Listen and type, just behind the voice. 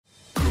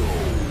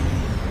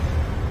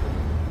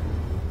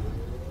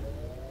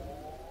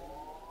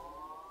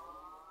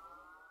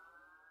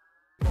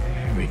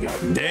go.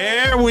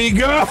 There we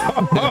go.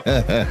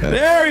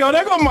 There we go.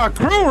 There go my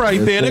crew right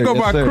there. There go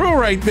my crew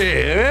right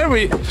there.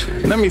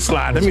 Let me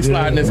slide. Let me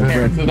slide in this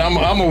camera.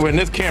 I'm over in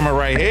this camera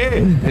right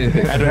here.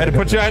 I had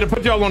to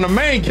put y'all on the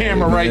main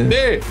camera right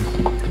there.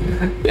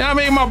 You know what I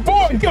mean? My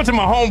boy, go to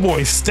my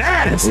homeboy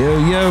Status.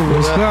 Yo,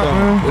 what's up,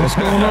 man? What's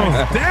going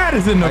on?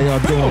 Status in the How y'all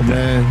doing,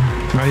 man?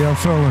 How y'all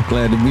feeling?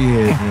 Glad to be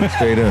here, man.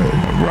 Straight up.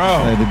 Bro.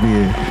 Glad to be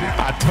here.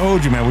 I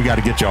told you, man, we got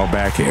to get y'all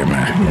back here,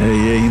 man.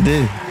 Yeah, you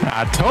did.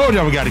 I told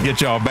y'all we got to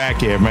get y'all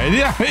back here, man.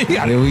 Yeah,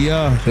 here we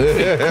are.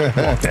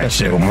 That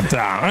shit one more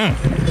time.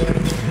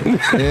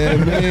 Yeah,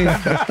 man.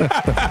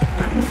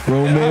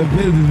 Grown Man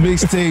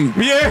Business mixtape.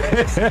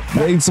 Yeah.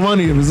 May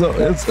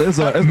 20th. It's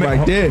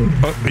right there.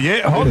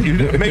 Yeah, hold on.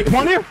 May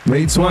 20th?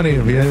 May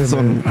 20th,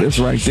 yeah. It's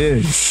right there.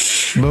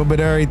 A little bit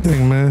of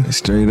everything, man.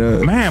 Straight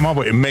up. Man, my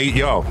boy, May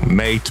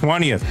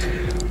 20th.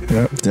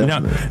 Yep,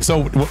 definitely.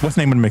 So, what's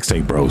the name of the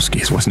mixtape,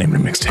 broskies? What's the name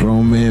of the mixtape?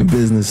 Grown Man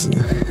Business.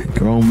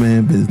 Grown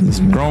Man Business,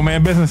 man. Grown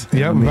Man Business?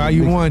 Yep,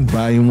 Volume 1.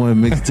 Volume 1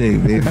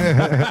 mixtape, baby.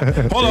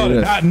 Hold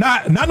on,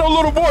 not no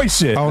little boy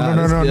shit. Oh,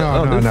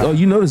 no. Oh,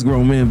 you know this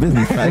Grown Man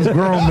Business. It's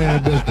Grown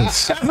Man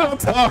Business. That's what I'm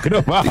talking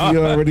about.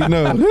 You already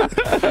know.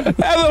 That's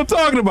what I'm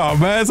talking about,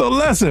 man. So,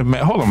 listen,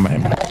 man. Hold on,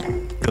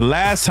 man. The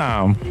last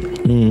time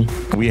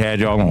we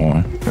had y'all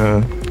on,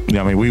 you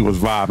know what I mean, we was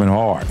vibing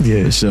hard.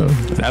 Yeah, sure.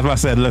 That's why I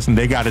said, listen,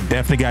 they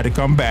definitely got to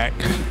come back.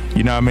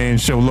 You know what I mean?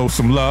 Show Lo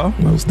some love.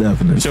 Most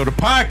definitely. Show the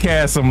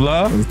podcast some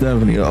love. Most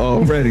definitely.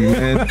 Already,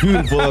 man.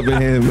 Beautiful up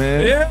in here,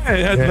 man.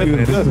 Yeah,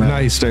 that's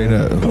nice. Straight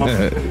up.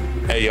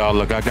 Hey, y'all,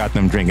 look, I got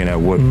them drinking that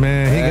wood.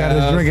 Man, he got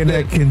us drinking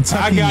that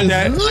Kentucky.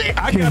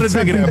 I got us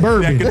drinking that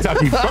bourbon. That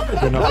Kentucky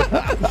bourbon.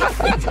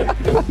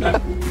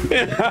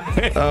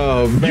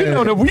 Oh, man.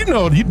 You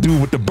know you do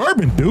what the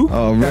bourbon do.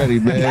 Already,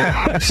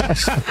 man.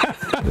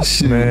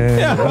 Shit. Man.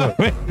 Yeah,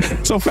 man.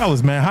 So,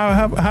 fellas, man,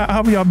 how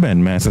have y'all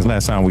been, man, since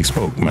last time we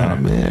spoke, man? Oh,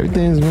 man,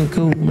 everything's been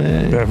cool,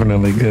 man.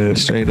 Definitely good.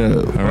 Straight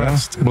up.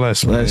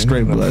 Blessed, man.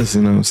 Straight blessed,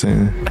 you know what I'm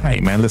saying?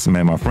 Hey, man, listen,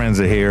 man, my friends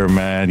are here,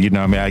 man. You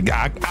know what I mean?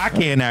 I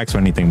can't ask for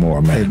anything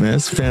more, man. Hey, man,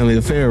 it's a family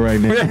affair right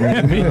now,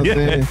 man. You know what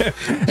I'm saying?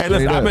 Hey,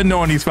 listen, I've been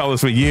knowing these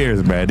fellas for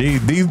years, man.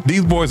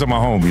 These boys are my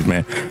homies,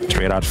 man.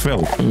 Straight out of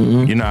Philly.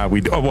 You know how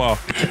we do. Oh, well,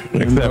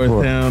 except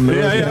for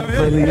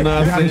Philly, you know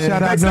what I'm saying?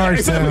 Shout out to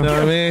Norristown. You know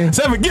what I mean?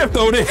 Seven gift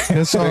over there.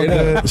 That's all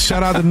good.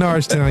 Shout out to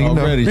Norristown. You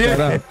know. Already, shout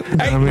out.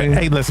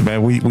 Hey, listen,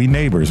 man, we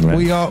neighbors, man.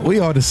 We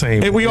all the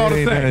same. Hey, we all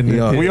the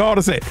same. We all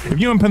the same. If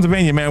you're in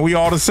Pennsylvania, man, we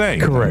all the same.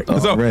 Correct.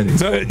 So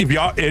if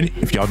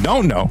y'all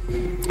don't know,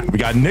 we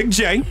got Nick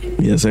J.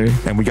 Yes, sir.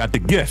 And we got the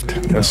gift.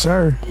 Yes,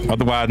 sir.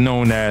 Otherwise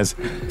known as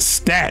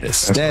Status.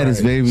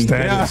 Status, baby.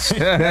 Status,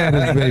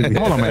 baby.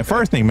 Hold on, man.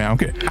 First thing, man.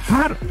 Okay.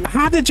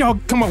 How did y'all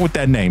come up with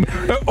that name?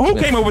 Who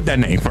came up with that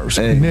name first?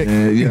 Hey, Nick.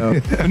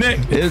 Man, Nick.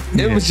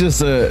 It was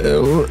just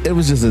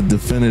a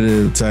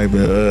definitive type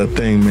of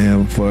thing,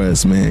 man, for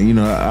us, man. You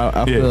know,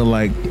 I feel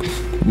like,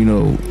 you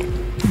know,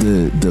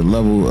 the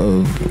level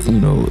of, you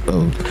know,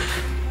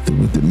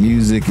 with the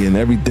music and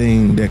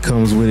everything that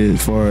comes with it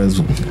as far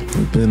as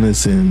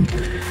business and,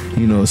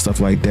 you know, stuff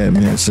like that,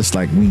 man. It's just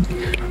like we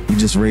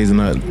just raising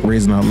our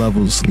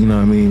levels, you know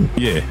what I mean?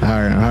 Yeah.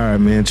 Higher and higher,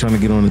 man, trying to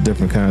get on a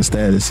different kind of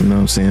status, you know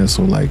what I'm saying?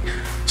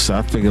 So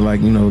I figure,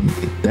 like, you know,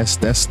 that's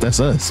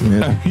us,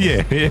 man.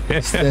 Yeah.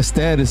 That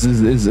status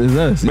is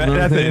us. You know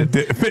what I'm saying?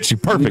 It fits you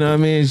perfect. You know what I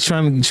mean?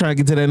 Trying to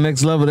get to that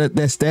next level,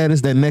 that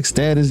status, that next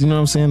status, you know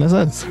what I'm saying? That's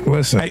us.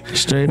 Listen,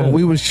 straight up.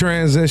 We was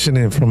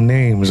transitioning from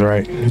names,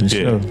 right?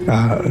 Yeah.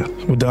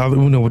 With the other,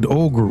 you know, with the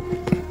old group.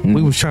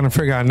 We was trying to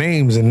figure out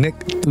names, and Nick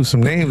threw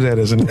some names at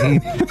us, and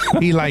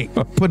he like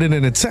put it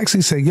in a text.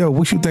 He said, "Yo,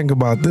 what you think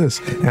about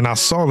this?" And I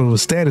saw it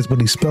was Status, but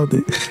he spelled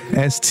it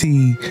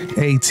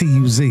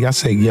Statuz. I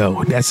said,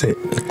 "Yo, that's it."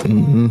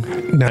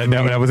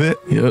 That was it.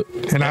 Yep.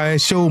 And I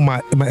showed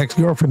my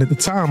ex-girlfriend at the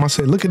time. I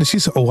said, "Look at it." She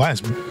said, "Oh,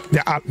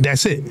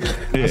 that's it."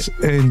 Yeah.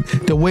 And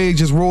the way it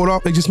just rolled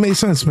off, it just made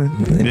sense, man.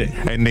 Yeah.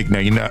 Hey, Nick, now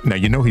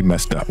you know he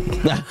messed up.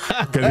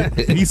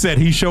 He said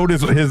he showed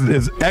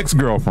his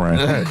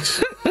ex-girlfriend.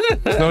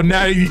 So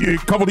now, a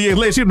couple of years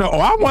later, she know,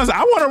 I want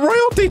a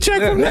royalty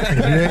check from that.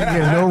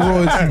 Yeah, no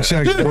royalty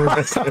check,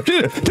 bro.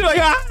 She's like,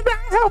 I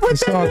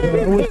wish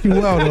you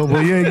well, though,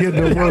 but you ain't getting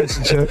no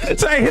royalty check.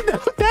 Say,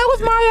 that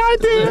was my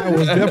idea. That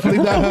was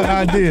definitely not her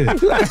idea.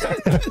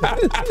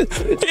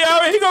 Yeah, I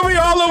mean, he gonna be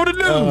all over the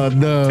news.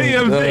 No.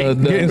 TMZ.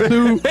 Getting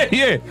sued.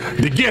 Yeah,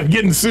 the gift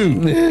getting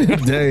sued.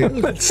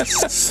 Damn.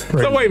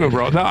 So wait a minute,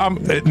 bro. Now,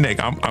 Nick,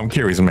 I'm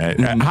curious,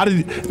 man. How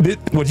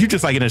was you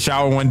just like in the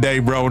shower one day,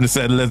 bro, and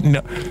said,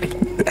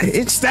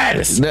 it's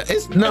Status? I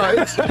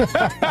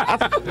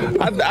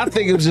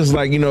think it was just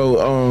like, you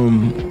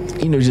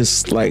know,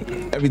 just like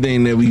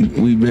everything that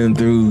we've been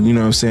through, you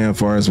know what I'm saying, as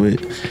far as with,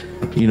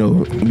 you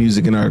know,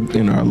 music in our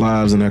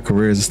lives and our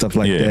careers and stuff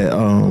like that.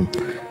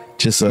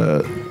 Just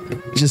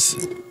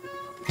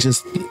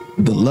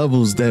the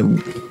levels that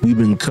we've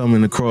been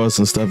coming across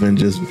and stuff, and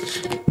just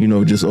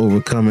just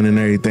overcoming and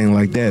everything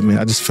like that, man.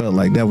 I just felt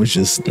like that was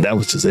just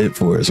it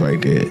for us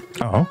right there.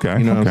 Oh, okay.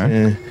 You know what I'm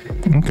saying?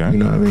 Okay. You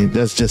know what I mean?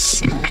 That's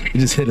just, it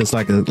just hit us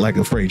like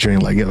a freight train.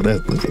 Like, yo,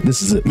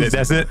 this is it.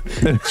 That's it.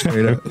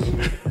 Straight up.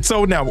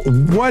 So now,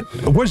 what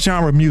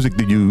genre of music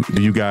do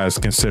you guys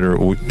consider,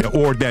 or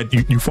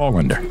that you fall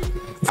under?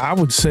 I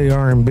would say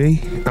R&B.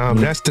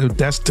 That's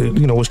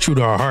the what's true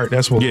to our heart.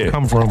 That's where we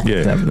come from.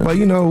 Yeah. But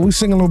we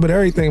sing a little bit of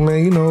everything,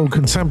 man.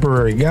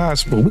 Contemporary,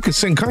 gospel. We could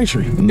sing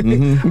country. I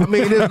mean,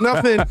 there's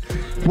nothing.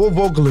 We're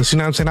vocalists. You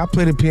know what I'm saying? I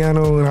play the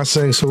piano and I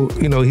sing. So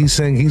he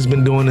sang. He's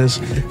been doing this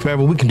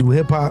forever. We can do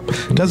hip hop.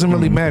 Doesn't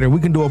really matter.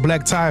 We can do a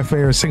black tie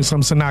affair and sing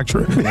some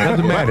Sinatra.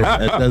 Doesn't matter.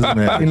 That doesn't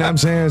matter. You know what I'm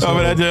saying? So,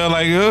 but I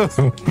just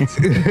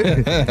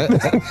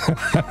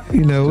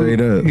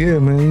Straight up. Yeah,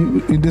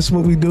 man. This is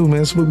what we do, man.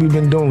 This is what we've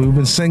been doing. We've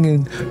been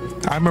singing.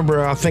 I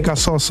remember, I think I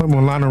saw something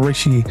on Lionel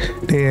Richie.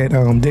 They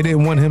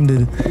didn't want him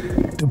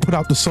to put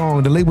out the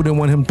song. The label didn't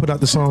want him to put out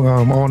the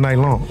song All Night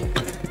Long.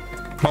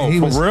 Oh,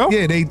 for real?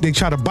 Yeah, they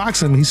tried to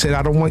box him. He said,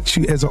 I don't want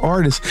you as an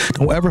artist,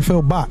 don't ever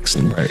feel boxed.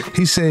 Right.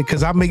 He said,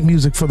 because I make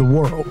music for the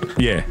world.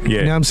 Yeah.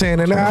 You know what I'm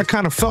saying? And I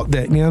kind of felt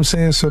that, you know what I'm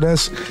saying? So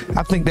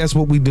I think that's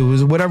what we do,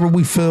 is whatever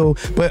we feel,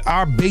 but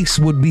our base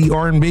would be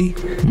R&B,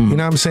 you know what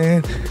I'm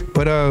saying?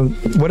 But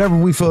whatever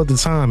we feel at the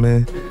time,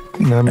 man.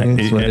 You know what I mean?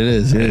 That's what it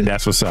is. Yeah.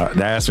 That's what's up.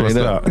 That's what's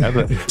up.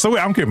 So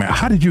I'm curious, man,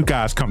 how did you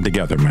guys come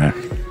together, man?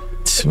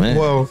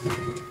 Well,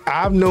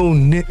 I've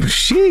known Nick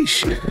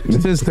since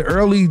the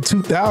early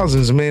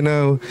 2000s,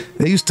 man.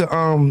 They used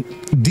to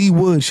D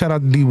Wood, shout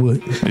out to D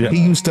Wood. Yeah. He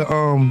used to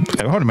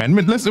Hey, hold on, man.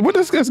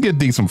 Let's get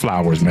D some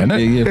flowers, man.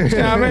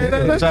 Shout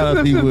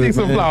out D Wood.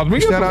 Some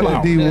flowers. Shout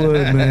out to D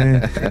Wood,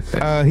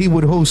 man. He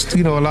would host,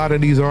 a lot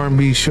of these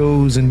R&B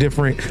shows and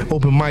different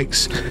open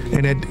mics,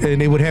 and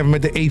they would have him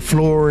at the 8th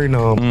floor, and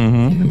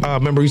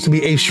remember it used to be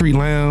 8th Street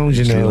Lounge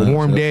and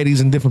Warm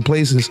Daddies in different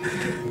places,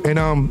 and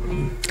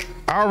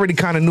I already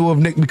kind of knew of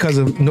Nick because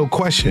of No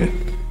Question.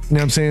 You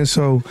know what I'm saying?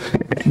 So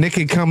Nick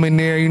had come in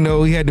there,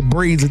 he had the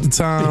braids at the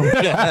time.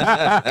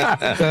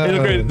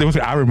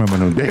 I remember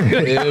them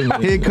days.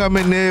 He'd come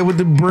in there with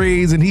the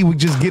braids and he would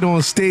just get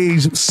on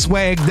stage,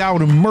 swagged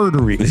out and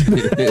murder it. You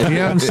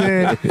know what I'm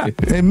saying?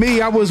 And me,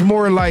 I was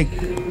more like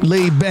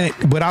laid back,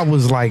 but I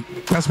was like,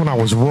 that's when I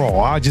was raw.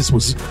 I just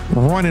was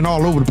running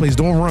all over the place,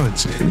 doing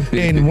runs.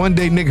 And one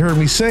day Nick heard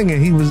me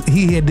singing.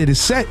 He had did his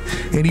set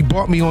and he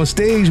brought me on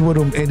stage with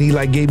him and he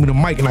gave me the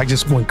mic and I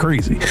just went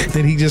crazy.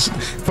 Then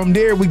from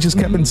there we just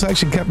kept in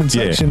touch and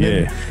and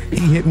then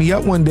he hit me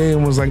up one day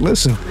and was like,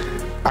 listen,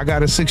 I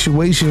got a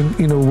situation,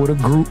 with a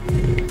group.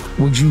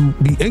 Would you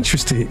be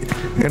interested?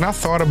 And I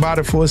thought about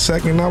it for a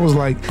second. I was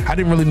like, I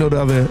didn't really know the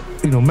other,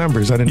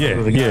 members. I didn't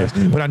know the other guys,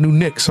 but I knew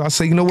Nick. So I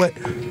said, you know what?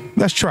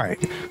 Let's try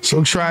it.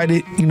 So tried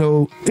it.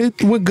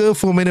 It went good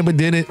for a minute, but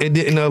then it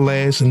didn't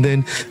last. And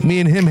then me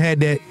and him had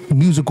that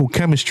musical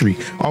chemistry.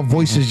 Our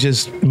voices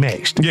just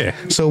matched. Yeah.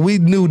 So we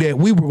knew that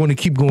we were going to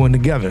keep going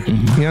together. You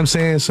know what I'm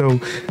saying? So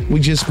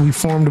we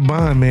formed a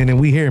bond, man, and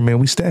we here, man.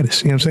 We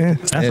Status. You know what I'm saying?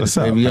 That's what's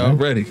up. We all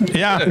ready.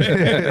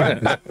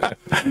 Yeah.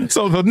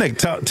 So Nick,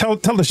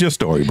 tell us your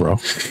story, bro.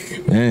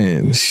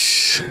 Man,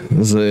 it's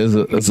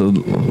a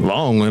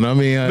long one. I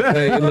mean,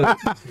 hey, look,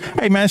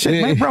 hey man,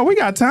 man, bro, we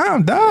got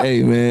time, dog.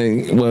 Hey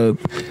man, well,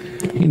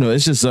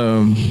 it's just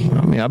I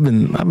mean, I've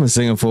been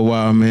singing for a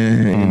while,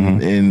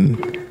 man,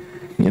 and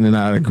in and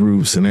out of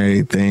groups and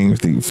everything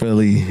through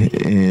Philly,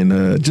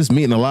 and just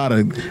meeting a lot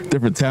of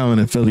different talent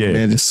in Philly,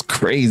 man. Just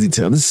crazy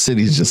talent. This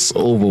city is just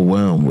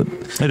overwhelmed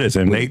with. It is,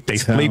 and they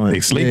sleep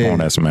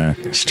on us,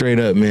 man. Straight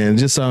up, man.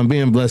 Just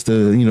being blessed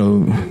to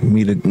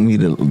meet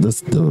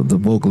the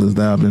vocalists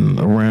that I've been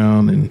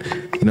around, and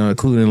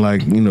including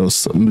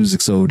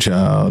Music Soul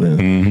Child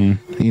and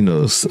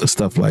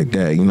stuff like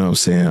that. You know what I'm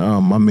saying?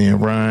 My man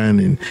Ryan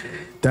and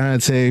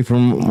Dante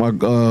from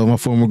my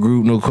former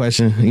group, No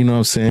Question. You know what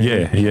I'm saying?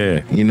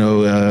 Yeah.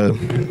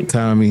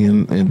 Tommy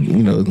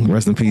and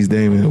rest in peace,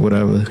 Damon,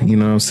 whatever. You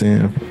know what I'm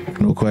saying?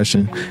 No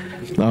Question.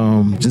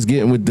 Just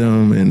getting with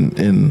them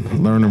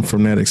and learning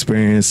from that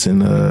experience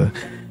and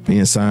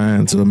being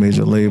signed to a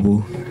major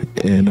label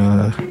and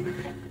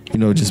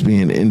just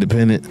being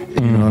independent.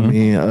 You know what I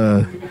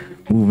mean?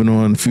 Moving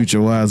on future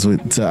wise to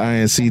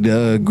INC,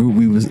 the group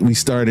we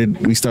started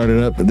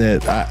up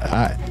that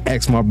I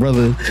asked my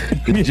brother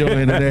to join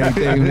and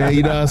everything, man.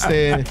 You know what I'm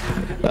saying?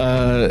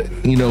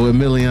 With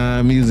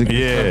Million Music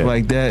and stuff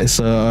like that.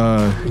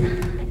 So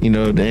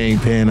they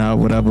ain't paying out,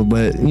 whatever,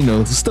 but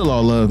still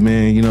all love,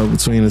 man,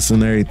 between us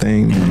and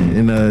everything.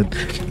 And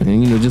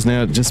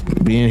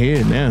just being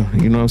here now,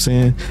 you know what I'm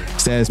saying?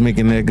 Status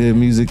making that good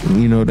music,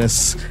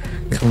 that's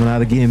coming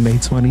out again May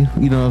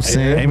 20th. You know what I'm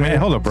saying? Hey man,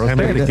 hold up, bro.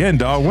 Say it again,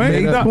 dog.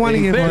 May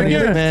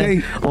 20th,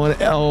 man.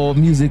 On all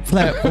music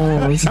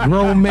platforms.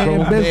 Grown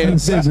Man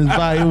Business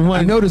Volume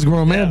 1. You know this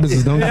grown man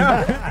business, don't you?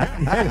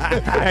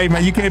 Hey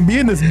man, you can't be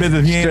in this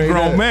business if you ain't a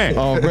grown man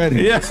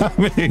already. Yeah,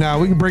 I mean. Nah,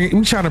 we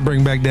trying to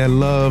bring back that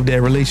love love,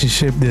 that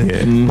relationship,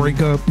 the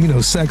breakup, you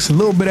know, sex, a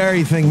little bit of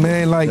everything,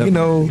 man. Like, you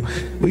know,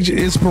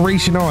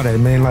 inspiration, all that,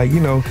 man. Like, you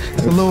know,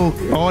 it's a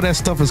little, all that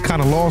stuff is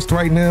kind of lost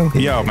right now.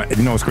 Yo, man,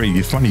 you know, it's crazy.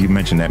 It's funny you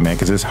mentioned that, man,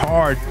 because it's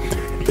hard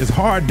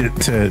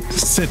to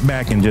sit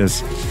back and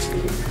just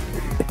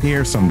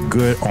hear some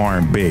good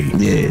R&B.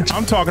 Yeah.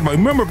 I'm talking about,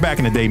 remember back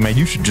in the day, man,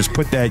 you should just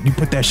put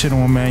that shit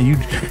on, man.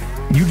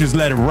 You just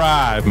let it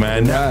ride,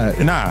 man. Nah,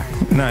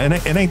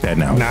 it ain't that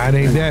now. Nah, it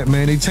ain't that,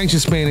 man. The attention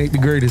span ain't the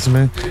greatest,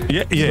 man.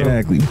 Yeah.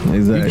 Exactly.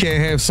 You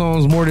can't have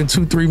songs more than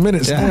 2-3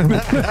 minutes.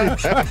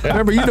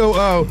 Remember, you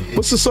know,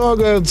 what's the song?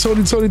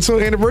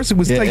 Tony Anniversary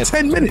was like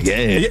 10 minutes.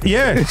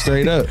 Yeah.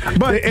 Straight up.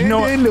 But and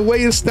then the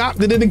way it stopped,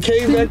 and then it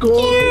came back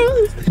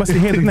on. But see,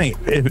 here's the thing: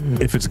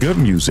 if it's good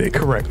music,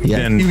 correct,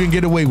 then you can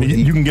get away with it.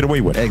 You can get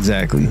away with it.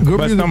 Exactly. Good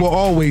music will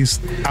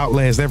always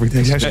outlast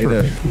everything. That's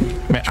true.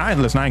 Man, I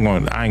ain't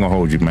gonna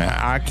hold you, man.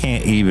 I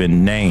can't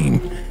even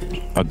name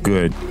a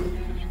good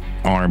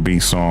R&B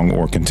song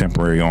or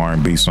contemporary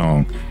R&B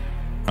song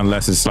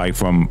unless it's like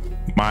from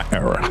my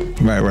era.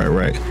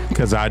 Right.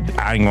 Because I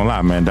ain't gonna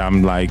lie, man.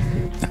 I'm like,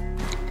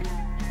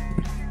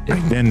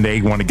 then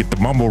they want to get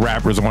the mumble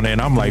rappers on there, and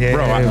I'm like,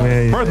 bro,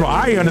 first of all,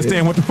 I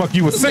understand what the fuck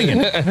you were singing.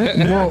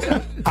 Well,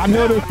 I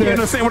noticed that. I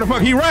understand what the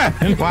fuck he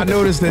rapping. Well, I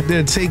noticed that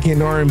they're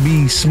taking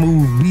R&B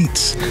smooth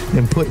beats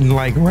and putting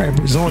like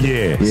rappers on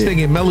it,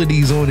 singing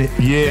melodies on it.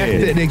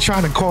 Yeah, they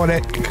trying to call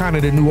that kind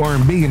of the new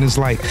R&B, and it's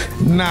like,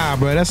 nah,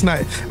 bro, that's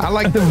not. I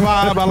like the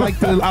vibe, I like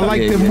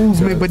the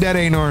movement, but that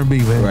ain't R&B,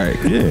 man.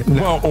 Right. Yeah.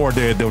 Well, or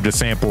they'll just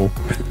sample,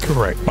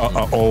 correct,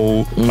 a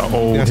old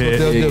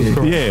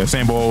hit. Yeah,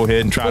 sample old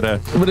hit and try to.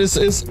 But it's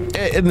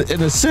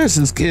in a sense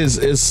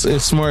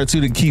it's smart too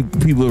to keep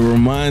people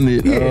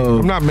reminded.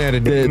 I'm not mad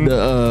at that.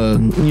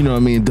 You know what I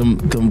mean,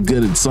 them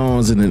good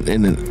songs in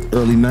the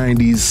early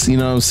 '90s. You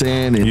know what I'm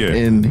saying,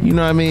 and you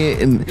know what I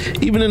mean, and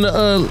even in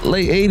the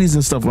late '80s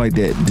and stuff like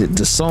that.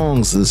 The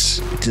songs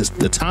is just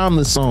the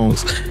timeless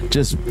songs.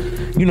 Just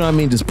you know what I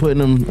mean, just putting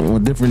them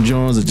on different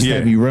genres and just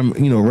have you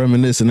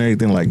reminisce and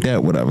everything like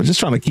that. Whatever,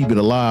 just trying to keep it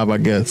alive, I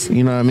guess.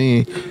 You know what I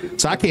mean.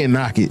 So I can't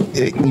knock it.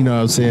 You know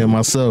what I'm saying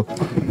myself.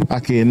 I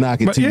can't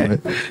knock it too much.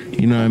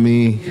 You know what I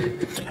mean?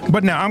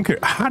 But now I'm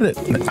curious,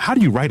 how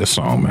do you write a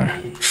song,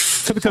 man?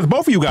 Because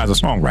both of you guys are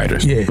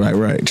songwriters. Yeah.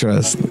 Right.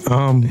 Trust.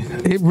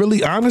 It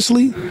really,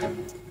 honestly,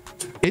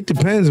 it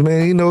depends,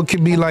 man. You know, it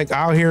could be like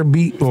I'll hear a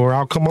beat or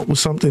I'll come up with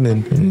something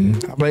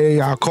and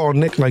I'll call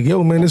Nick like,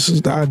 yo, man, this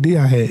is the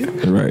idea I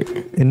had. Right.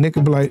 And Nick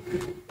will be like,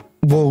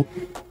 well,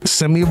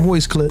 send me a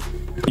voice clip.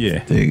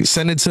 Yeah.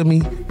 Send it to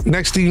me.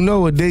 Next thing you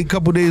know,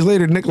 couple days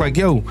later, Nick like,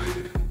 yo,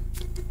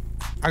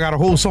 I got a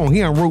whole song. He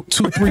done wrote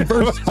 2-3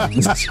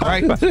 verses,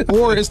 right?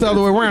 Or it's the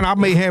other way around. I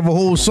may have a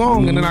whole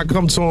song, and then I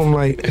come to him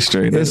like,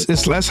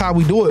 that's how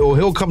we do it. Or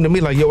he'll come to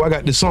me like, yo, I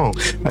got this song.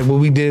 Like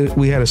what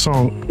we had a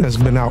song that's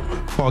been out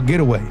called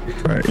Getaway.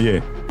 Right.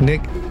 Yeah.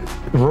 Nick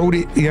wrote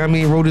it. You know what I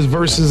mean? Wrote his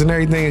verses and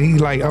everything. And he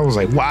like, I was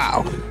like,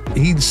 wow.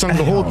 He sung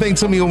the whole thing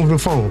to me over the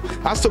phone.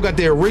 I still got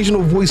the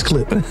original voice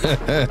clip.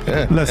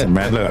 Listen,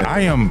 man, look,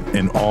 I am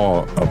in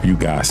awe of you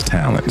guys'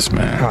 talents,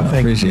 man. I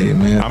appreciate it,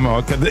 man. I'm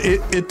all, because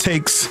it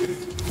takes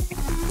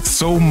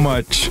so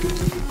much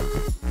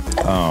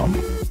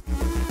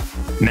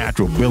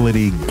natural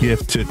ability,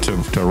 gift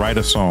to write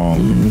a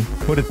song,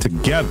 put it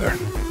together,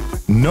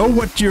 know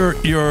what you're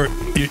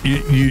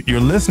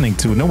listening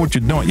to, know what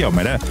you're doing. Yo,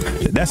 man,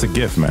 that's a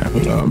gift, man.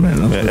 Oh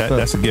man,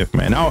 that's a gift,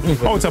 man. I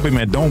always tell people,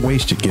 man, don't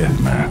waste your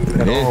gift, man.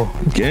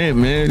 Yeah,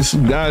 man.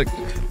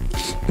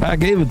 God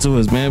gave it to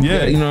us, man.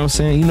 Yeah. You know what I'm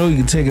saying? You know you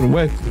can take it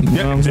away. You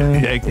know what I'm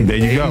saying? There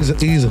you go.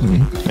 Easily.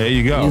 There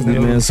you go. Easily,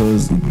 man. So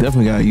it's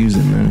definitely gotta use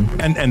it, man.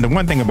 And the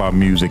one thing about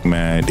music,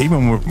 man,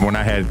 even when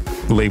I had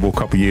label a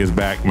couple years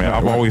back, man,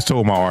 I've always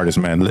told my artists,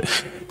 man,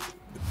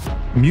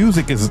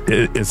 music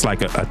is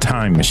like a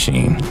time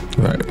machine.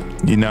 Right.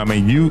 You know what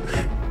I mean?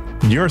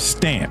 Your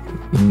stamp,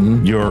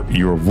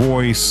 your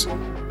voice,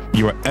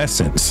 your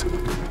essence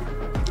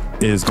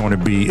is going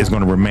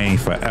to remain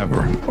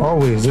forever.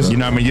 Always. You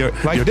know what I mean?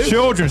 Your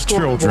children's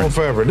children.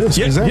 Forever. This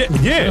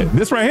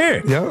this right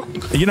here. Yeah.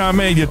 You know what I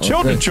mean? Your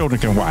children's children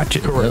can watch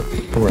it. Correct.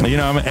 You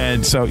know what I mean?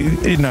 And so,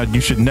 you know,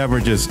 you should never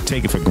just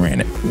take it for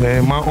granted.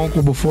 Man, my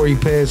uncle, before he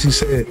passed, he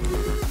said,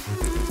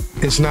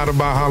 it's not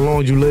about how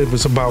long you live,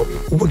 it's about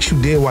what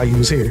you did while you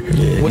was here.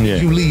 Yeah. What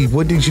did you leave?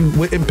 What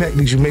impact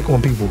did you make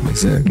on people?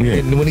 Exactly. Yeah.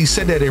 And when he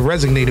said that, it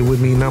resonated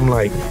with me, and I'm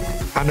like,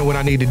 I know what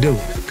I need to do.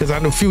 Because I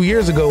know a few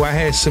years ago, I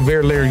had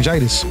severe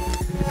laryngitis.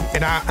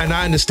 And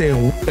I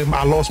understand,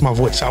 I lost my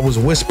voice. I was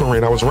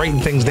whispering, I was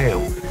writing things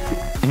down.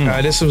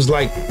 This was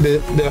like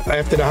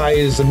after the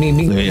hiatus of me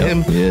meeting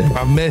him. Yeah.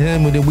 I met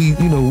him, and then we,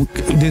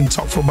 didn't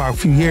talk for about a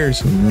few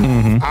years.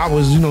 I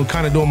was,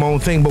 kind of doing my own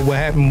thing, but what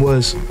happened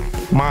was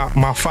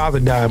my father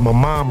died, my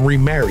mom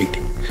remarried,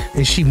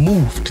 and she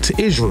moved to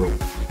Israel.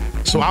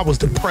 So I was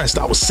depressed,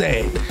 I was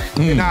sad.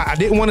 And I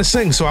didn't want to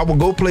sing, so I would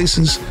go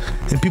places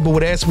and people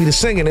would ask me to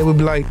sing, and they would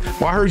be like,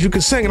 well, I heard you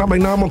could sing. And I'm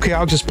like, no, I'm okay,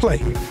 I'll just play.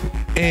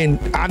 And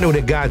I know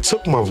that God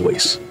took my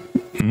voice.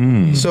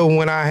 So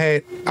when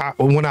I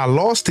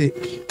lost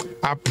it,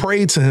 I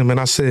prayed to him and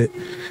I said,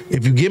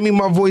 if you give me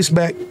my voice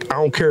back, I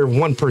don't care if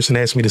one person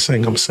asks me to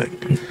sing, I'm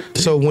sing.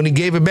 So when he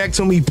gave it back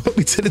to me, he put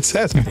me to the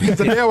test. Because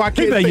now I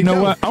can't say you know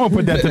no. what? I'm gonna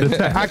put that to the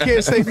test. I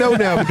can't say no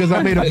now because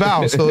I made a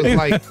vow. So it's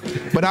like,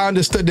 but I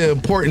understood the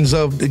importance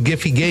of the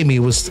gift he gave me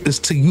is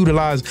to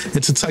utilize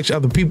and to touch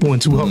other people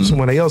and to help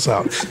somebody else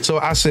out. So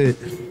I said,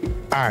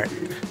 all right,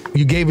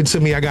 you gave it to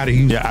me, I gotta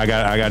use it. Yeah, I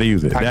gotta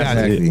use it.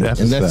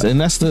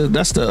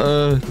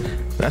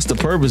 That's the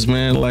purpose,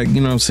 man. Like, you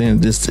know what I'm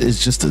saying? It's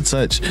just a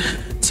touch.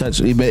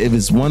 If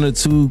it's 1 or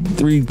 2,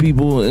 3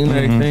 people and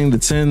everything, to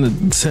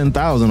 10 to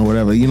 10,000 or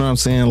whatever, you know what I'm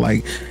saying?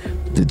 Like,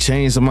 to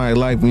change somebody's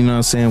life, you know what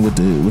I'm saying, with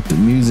the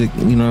music,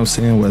 you know what I'm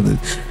saying, whether,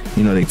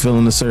 you know, they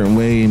feeling a certain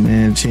way,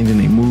 man, changing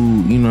their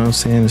mood, you know what I'm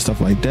saying, and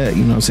stuff like that,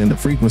 you know what I'm saying, the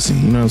frequency,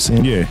 you know what I'm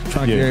saying? Yeah.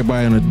 Trying to get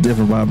everybody on a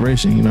different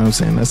vibration, you know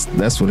what I'm saying?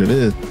 That's what it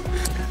is.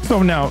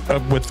 So now,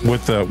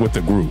 with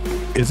the group,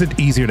 is it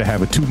easier to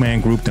have a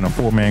 2-man group than a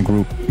 4-man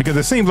group? Because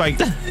it seems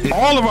like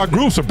all of our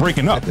groups are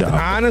breaking up, dog.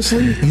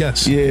 Honestly,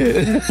 yes.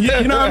 Yeah,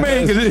 you know what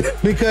I mean?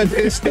 Because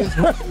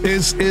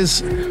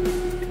it's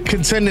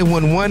contending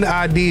with one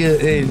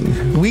idea,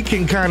 and we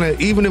can kind of,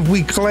 even if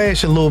we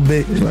clash a little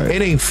bit,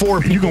 it ain't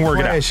 4 people. You can work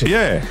clashing. it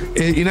out.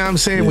 Yeah. You know what I'm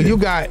saying? When you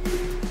got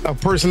a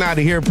person out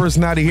of here,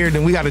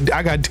 then we got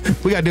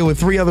to deal with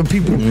 3 other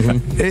people.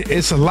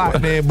 It's a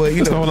lot, man. But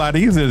you it's know, a lot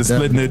easier than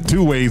splitting it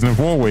 2 ways and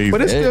 4 ways. but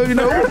it's still, you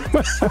know,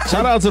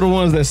 Shout out to the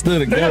ones that stood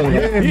together.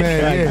 man.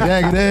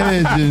 Jagged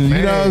Edge, and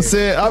you know what I'm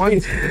saying? I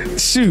mean,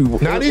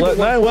 shoot. Not even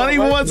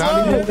one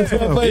song.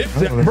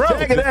 Bro,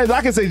 Jagged Edge,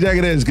 I can say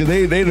Jagged Edge because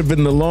they'd have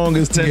been the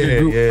longest tenured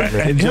group.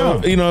 And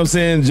Joe, you know what I'm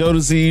saying?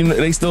 Jodeci, you know,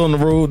 they still on the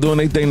road doing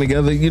their thing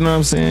together. You know what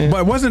I'm saying?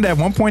 But wasn't at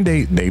one point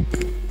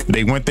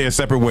they went their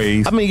separate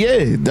ways? I mean,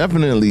 yeah,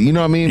 definitely. You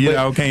know what I mean? You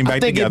know, came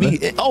back together.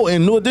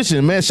 And New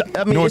Edition, man.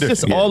 I mean, it's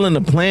just all in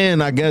the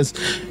plan, I guess.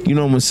 You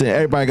know what I'm saying?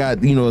 Everybody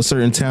got, you know, a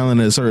certain talent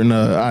and certain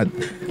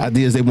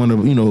ideas they want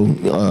to, you know,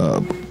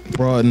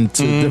 broaden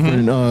to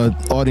different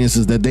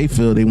audiences that they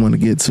feel they want to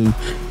get to.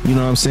 You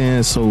know what I'm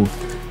saying? So,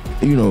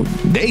 you know,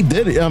 they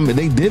did it. I mean,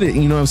 they did it.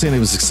 You know what I'm saying? They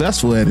were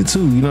successful at it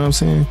too. You know what I'm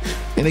saying?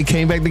 And they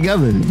came back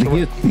together to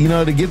get, you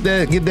know, to get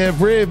that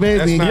bread,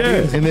 baby. And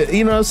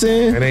you know what I'm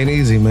saying? It ain't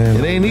easy, man.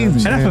 It ain't easy.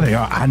 And that's what they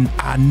are.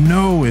 I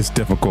know it's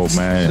difficult,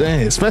 man.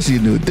 Dang, especially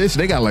New Edition.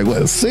 They got like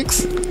what,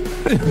 6?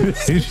 But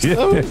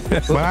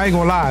I ain't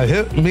gonna lie,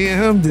 me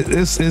and him,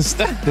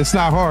 it's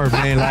not hard,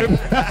 man. Like,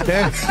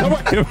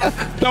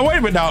 now wait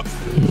a minute. Now,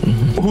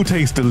 who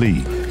takes the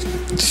lead?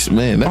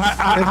 Man,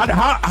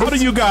 how do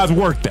you guys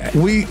work that?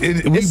 we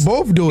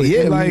both do it.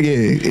 Yeah, like yeah.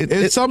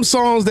 it's some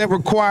songs that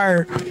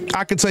require.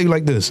 I can tell you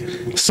like this: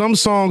 some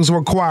songs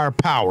require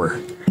power.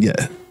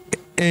 Yeah.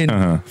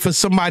 And for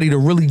somebody to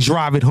really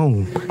drive it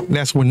home,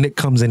 that's when Nick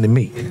comes into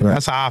me. Right.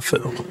 That's how I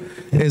feel.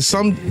 And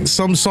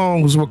some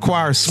songs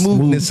require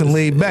smoothness and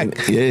laid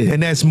back. Yeah.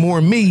 And that's more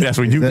me. That's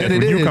when you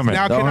come in.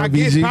 Now, can I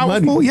get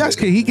powerful? Money. Yes.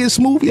 Can he get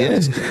smooth?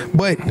 Yes.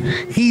 But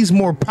he's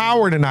more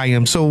power than I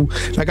am. So,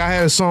 like, I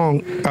had a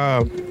song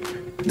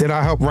that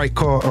I helped write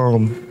called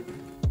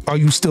Are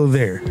You Still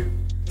There?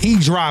 He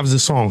drives the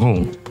song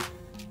home.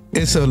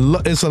 It's a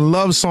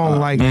love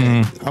song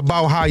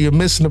about how you're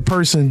missing a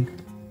person.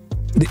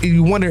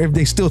 You wonder if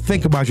they still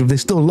think about you, if they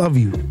still love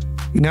you.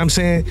 You know what I'm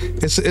saying?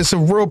 It's a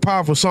real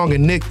powerful song,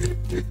 and Nick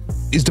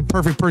is the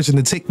perfect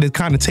person to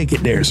kind of take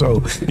it there.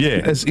 So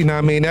yeah, you know what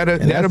I mean?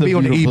 That'll be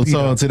on the EP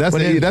song too. That's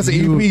an EP, John. That's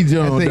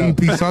an EP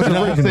song.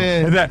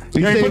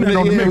 You ain't putting it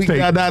on the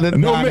mixtape.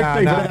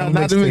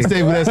 Not the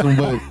mixtape for that one,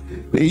 but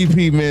the EP,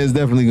 man, is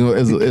definitely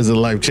is a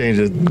life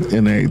changer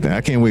and everything.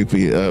 I can't wait for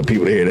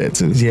people to hear that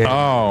too. Yeah.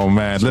 Oh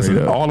man,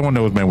 listen. All I want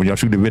to know is, man, when y'all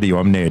shoot the video,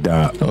 I'm there,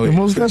 dog. Oh, yeah.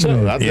 Most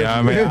definitely. Yeah,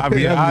 I mean,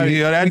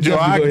 that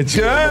joint.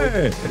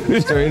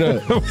 Straight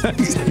up.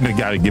 You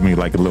gotta give me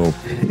like a little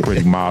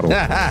pretty model,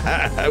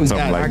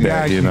 something like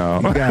that. You know,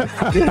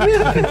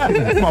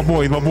 my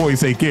boys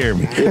take care of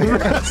me.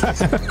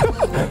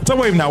 So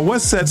wait, now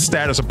what sets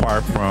Status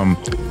apart from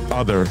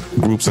other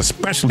groups,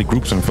 especially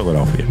groups in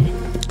Philadelphia?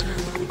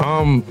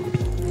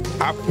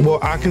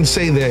 I can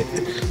say that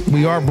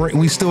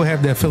we still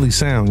have that Philly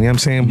sound, you know what I'm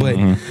saying? But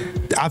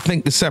I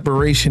think the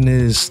separation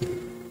is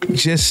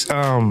just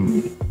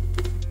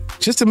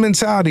the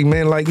mentality,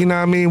 man. Like, you know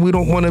what I mean? We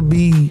don't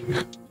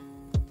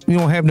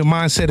have the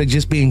mindset of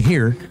just being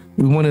here.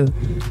 We want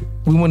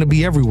to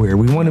be everywhere.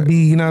 We want to be,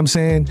 you know what I'm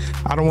saying?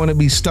 I don't want to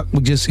be stuck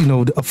with just, you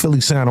know, a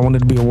Philly sound. I want it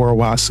to be a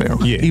worldwide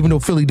sound. Yeah. Even though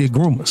Philly did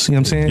groom us, you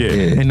know what I'm saying?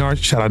 Yeah. And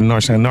shout out to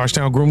Norristown.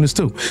 Norristown groomed us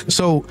too.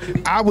 So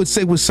I would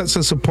say what sets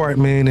us apart,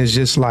 man, is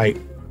just like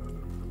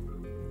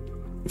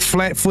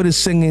flat-footed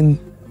singing,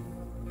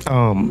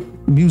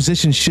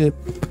 musicianship,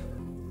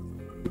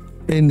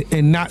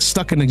 and not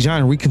stuck in a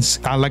genre. We can,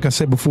 like I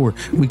said before,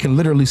 we can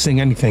literally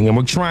sing anything, and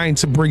we're trying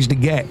to bridge the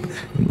gap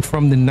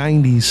from the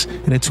 90s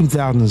and the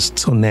 2000s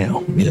till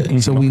now. Yeah.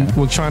 And so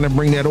we're trying to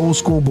bring that old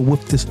school, but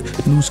with this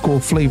new school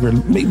flavor,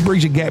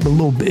 bridge the gap a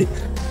little bit.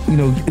 You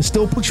know, it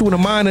still puts you in the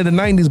mind of the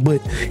 90s,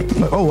 but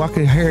like, oh, I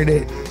can hear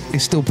that they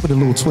still put a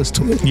little twist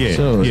to it. Yeah,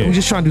 Sure. yeah. We're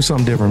just trying to do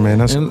something different, man.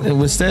 That's And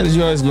with Statuz,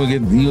 you always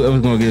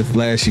gonna get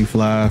flashy,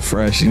 fly,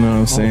 fresh. You know what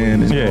I'm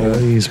saying? And, Yeah.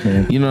 always,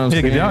 man. You know what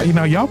I'm Yeah, 'cause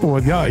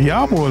saying?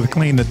 y'all boys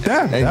clean to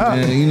death. Hey, dog.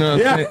 man, you know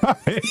what I'm Yeah.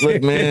 saying?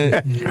 Look,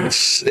 man,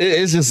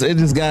 it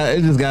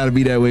just got to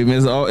be that way,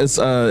 man. It's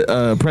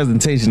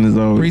presentation is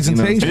always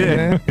Presentation, you know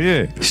man.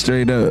 Yeah.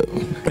 straight up.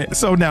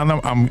 So now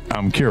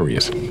I'm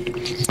curious.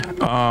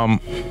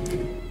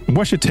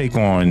 What's your take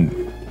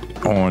on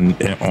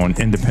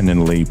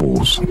independent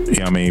labels? You know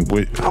what I mean?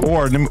 Let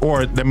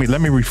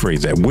me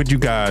rephrase that. Would you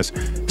guys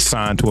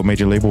sign to a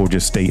major label or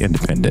just stay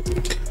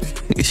independent?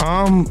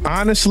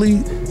 Honestly,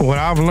 what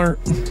I've learned,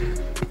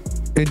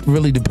 it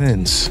really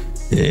depends.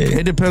 Yeah.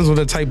 It depends on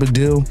the type of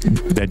deal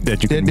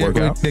That you can work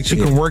out. that you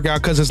can work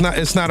out, because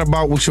it's not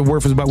about what you're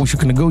worth, it's about what you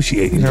can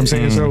negotiate. You know what I'm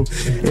saying? So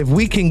if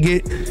we can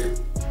get,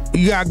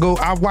 you gotta go.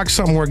 I watched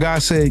something where a guy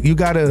said you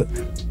gotta,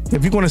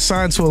 if you're going to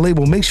sign to a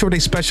label, make sure they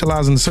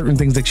specialize in certain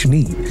things that you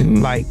need.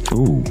 Like,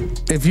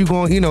 if you're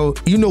going, you know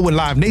what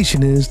Live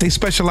Nation is. They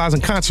specialize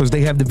in concerts.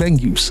 They have the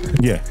venues.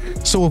 Yeah.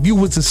 So if you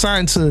were to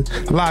sign to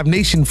Live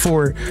Nation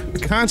for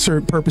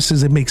concert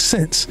purposes, it makes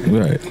sense.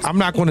 Right. I'm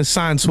not going to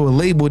sign to a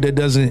label that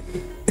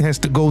has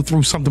to go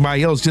through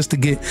somebody else just to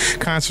get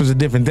concerts of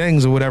different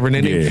things or whatever. And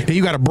then, then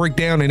you got to break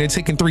down, and they're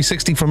taking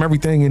 360 from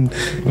everything. And,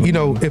 you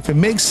know, if it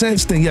makes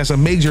sense, then yes, a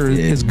major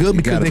is good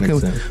because they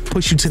can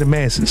push you to the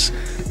masses.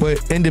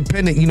 But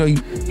independent, you know,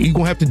 you're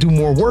going to have to do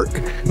more work,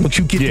 but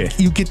you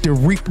get to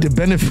reap the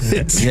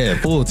benefits. Yeah,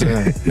 full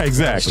time.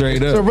 Exactly.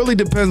 Straight up. So it really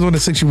depends on the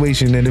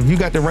situation. And if you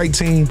got the right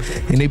team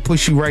and they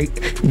push you right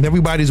and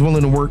everybody's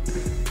willing to work,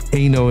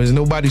 and, you know, is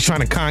nobody's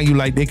trying to con you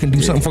like they can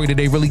do something for you that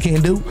they really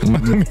can't do.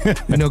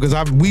 You know,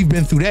 because we've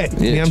been through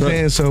that. You know what I'm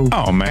saying? So,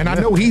 oh man, and I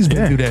know he's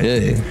been through that.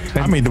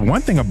 Yeah. I mean, the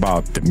one thing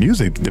about the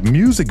music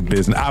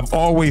business, I've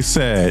always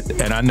said,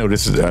 and I know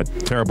this is a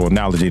terrible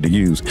analogy to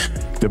use,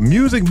 the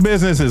music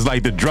business is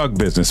like the drug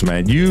business,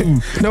 man.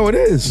 No, it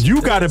is.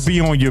 You got to be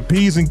on your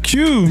P's and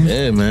Q's.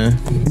 Yeah, man.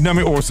 You know what I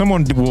mean? Or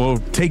someone will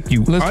take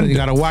you. Listen, under. you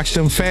got to watch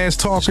them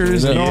fast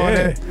talkers and all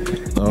that.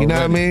 You know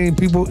what I mean?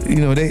 People, you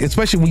know, they,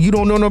 especially when you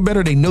don't know no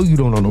better, they know you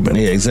don't know no better.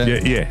 Yeah,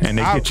 exactly. Yeah, and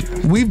they get you.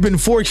 We've been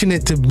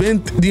fortunate to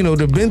been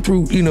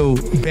through, you know,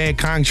 bad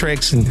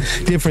contracts and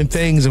different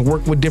things and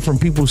work with different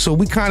people. So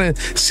we kind of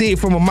see it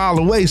from a mile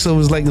away. So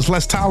it's like, it's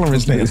less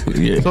tolerance now. So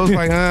it's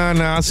like,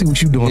 nah, I see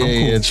what you're doing.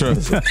 I'm cool.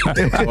 Trust.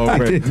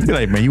 You're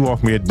like, man, you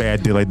offer me a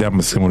bad deal like that, I'm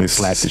gonna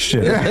slap the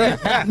shit.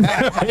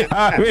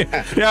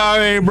 I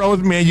mean, bro,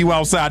 it's me and you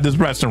outside this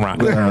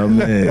restaurant. Oh,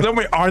 man. So,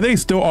 are they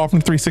still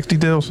offering 360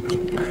 deals?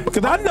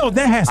 Because I know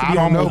that has to be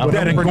almost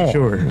dead and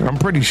gone. I'm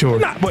pretty sure.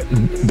 Not, but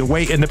the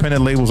way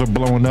independent labels are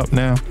blowing up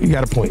now, You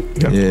got a point.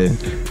 Yeah.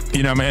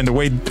 you know, man, the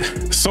way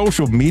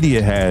social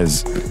media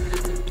has.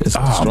 It's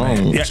Man.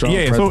 strong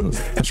presence.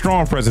 So a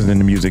strong presence in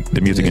the music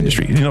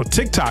industry. You know,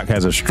 TikTok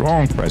has a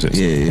strong presence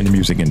in the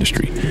music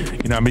industry.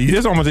 You know, I mean,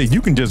 it's almost like you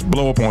can just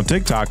blow up on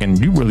TikTok and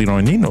you really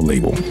don't need no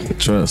label.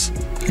 Trust.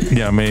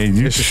 Yeah, I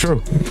mean, It's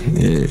true.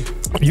 Yeah.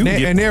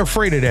 And they're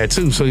afraid of that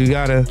too. So you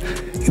gotta,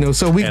 you know.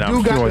 So we and do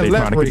I'm got sure to they're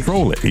trying to leverage,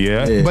 control it.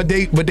 Yeah. but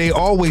they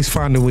always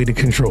find a way to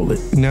control it.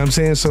 You know what I'm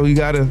saying? So you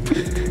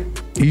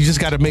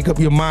just gotta make up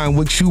your mind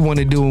what you want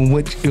to do and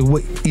what you know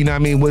what I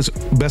mean, what's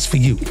best for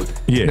you.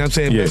 You know what I'm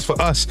saying? Best for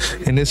us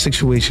in this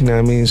situation. You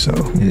know what I mean? So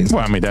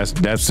Well, I mean,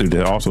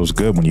 that also is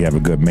good when you have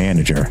a good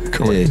manager.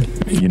 Correct.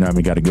 You know, what I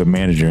mean, got a good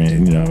manager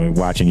and, you know,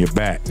 watching your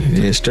back.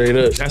 Yeah, straight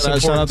up.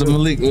 Shout out to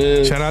Malik,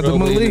 man. Shout out to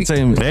Malik.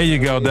 There you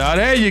go, dog.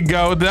 There you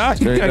go,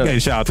 dog. Okay,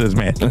 shout out to this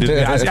man.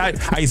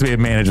 I used to be a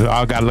manager.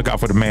 I got to look out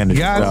for the manager.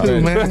 got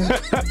to, man.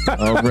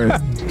 All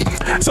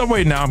right. So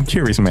wait, now I'm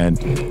curious, man.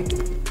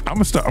 I'm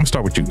gonna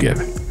start with you,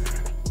 Gavin.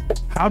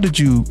 How did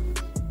you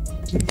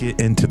get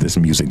into this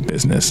music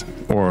business,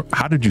 or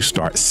how did you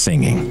start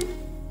singing?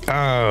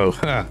 Well,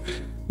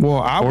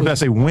 Or did I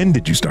say, when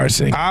did you start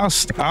singing? I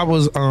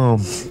was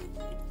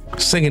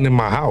singing in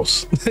my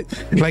house,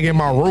 like in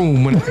my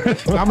room. When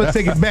I'm gonna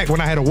take it back,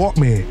 when I had a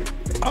Walkman.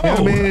 You know what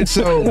I mean?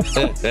 So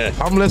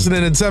I'm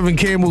listening to Tevin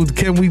Campbell,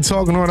 Can We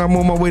Talk, and all that. I'm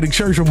on my way to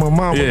church with my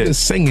mom. I'm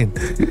just singing.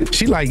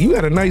 She like, you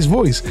got a nice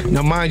voice.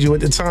 Now, mind you, at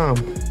the time,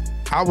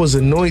 I was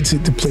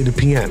anointed to play the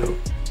piano.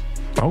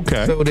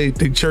 Okay. So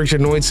the church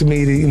anointed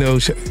me to, you know,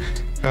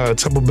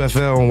 Temple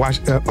Bethel and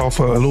off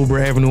of Louisville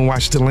Avenue in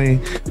Washington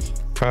Lane,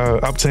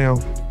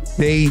 uptown.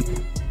 They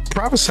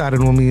prophesied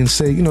it on me and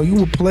said, you know, you're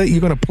gonna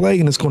play,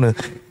 and it's gonna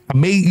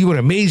you're gonna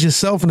amaze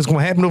yourself, and it's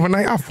gonna happen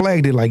overnight. I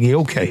flagged it like, yeah,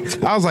 okay.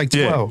 I was like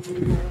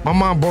 12. My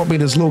mom bought me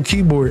this little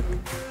keyboard,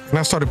 and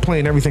I started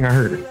playing everything I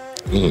heard.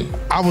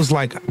 I was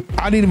like,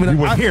 I didn't even.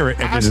 You would hear it.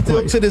 I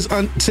still to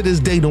this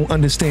day don't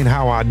understand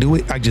how I do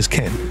it. I just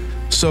can.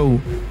 So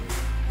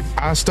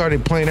I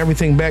started playing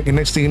everything back, and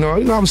next thing you know,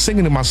 I was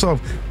singing to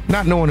myself,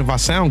 not knowing if I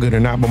sound good or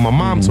not. But my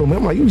mom told me,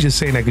 I'm like, you just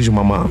saying that because you're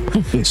my mom.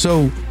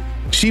 So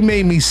she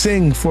made me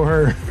sing for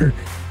her.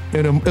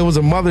 And it was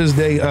a Mother's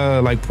Day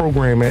like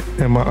program at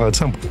my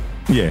temple.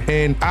 Yeah.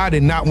 And I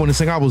did not want to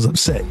sing. I was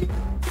upset.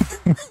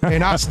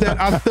 And I stood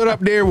up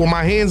there with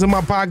my hands in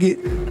my pocket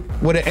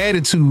with an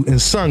attitude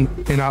and sung,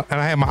 and I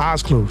had my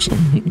eyes closed.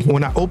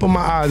 When I opened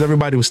my eyes,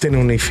 everybody was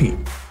standing on their feet.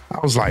 I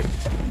was like,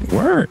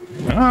 word.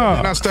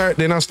 Oh.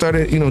 Then I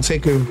started, you know,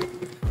 taking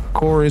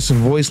chorus and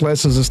voice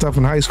lessons and stuff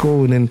in high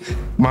school. And then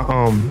my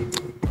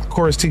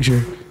chorus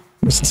teacher,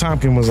 Mr.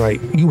 Tompkins, was like,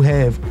 you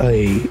have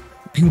a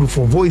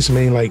beautiful voice,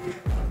 man. Like,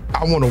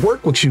 I want to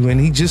work with you.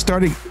 And he just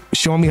started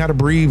showing me how to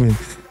breathe. And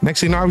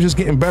next thing you know, I was just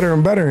getting better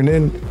and better. And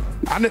then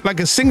like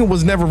singing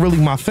was never really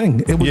my thing.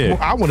 It was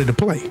more, I wanted to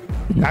play.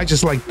 I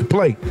just liked to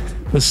play.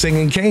 But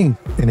singing came,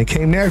 and it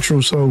came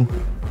natural. So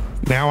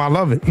now I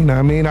love it. You know what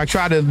I mean? I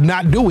try to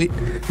not do it,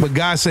 but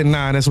God said,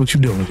 nah, that's what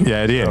you're doing.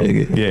 Yeah, it is.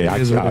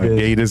 So, yeah, I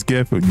gave you this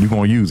gift, you're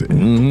going to use it.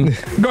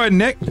 Go ahead,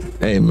 Nick.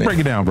 Hey, man. Break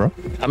it down, bro.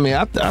 I mean,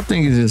 I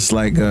think it's just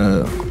like,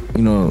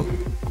 you know,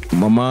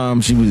 my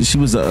mom, she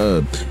was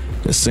a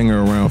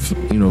singer around,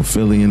 you know,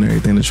 Philly and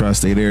everything, the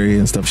tri-state area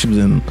and stuff. She was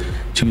in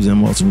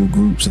multiple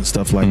groups and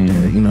stuff like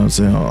that. You know what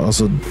I'm saying?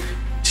 Also,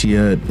 she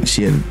had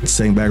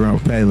sang background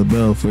with Patti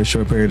LaBelle for a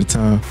short period of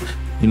time.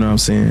 You know what I'm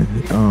saying?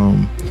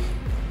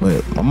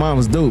 But my mom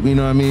was dope, you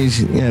know what I mean?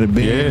 She had a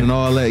band and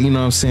all that, you know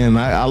what I'm saying?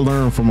 I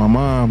learned from my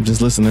mom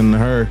just listening to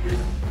her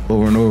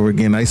over and over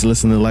again. I used to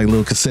listen to like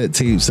little cassette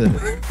tapes of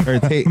her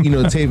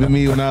taping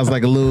me when I was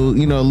like a little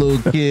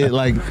kid,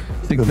 like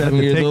 6, 7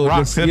 years old.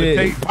 Yeah,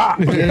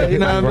 you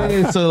know what I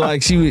mean? So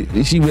like she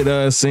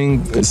would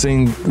sing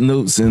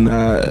notes and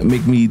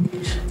make me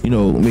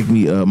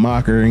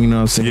mock her, you know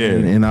what I'm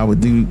saying? Yeah. And I would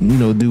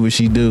do what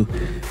she do,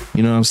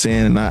 you know what I'm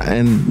saying? And I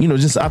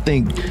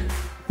think,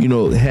 you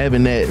know,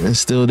 having that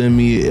instilled in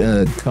me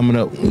coming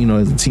up, you know,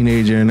 as a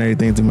teenager and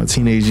everything through my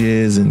teenage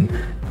years and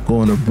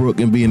going to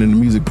Brook and being in the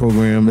music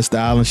program, Mr.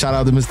 Allen, shout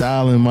out to Mr.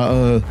 Allen,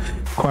 my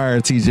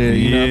choir teacher,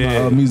 you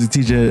know, my music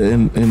teacher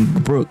in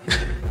Brook,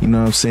 you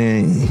know what I'm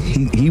saying?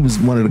 He was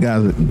one of the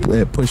guys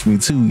that pushed me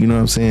too, you know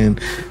what I'm saying,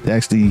 to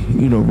actually,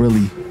 you know,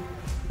 really,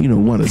 you know,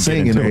 want to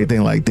sing and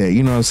everything like that,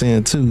 you know what I'm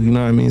saying too, you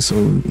know what I mean? So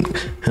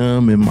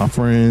him and my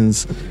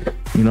friends,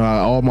 you know,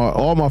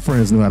 all my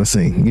friends knew how to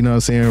sing. You know what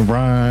I'm saying?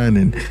 Brian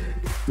and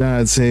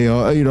I'd say,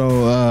 you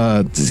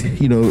know,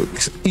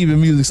 even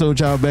Music Soul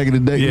Child back in the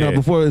day. You know,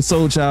 before it was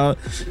Soul Child,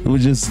 it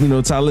was just, you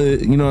know,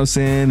 Talib, you know what I'm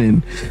saying?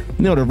 And,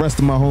 you know, the rest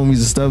of my homies and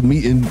stuff,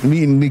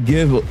 meeting the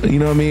gift, you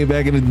know what I mean?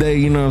 Back in the day,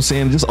 you know what I'm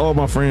saying? Just all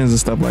my friends and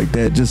stuff like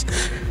that.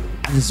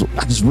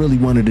 I just really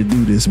wanted to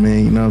do this,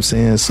 man. You know what I'm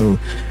saying? So,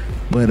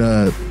 but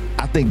I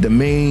think the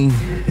main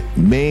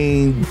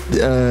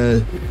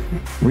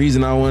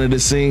reason I wanted to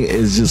sing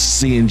is just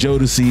seeing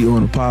Jodeci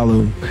on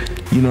Apollo.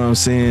 You know what I'm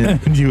saying?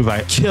 You was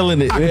like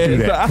killing it,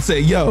 man. So I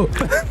said, yo,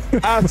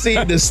 I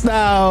see the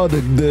style,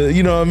 the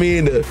you know what I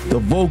mean, the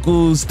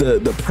vocals,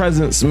 the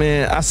presence,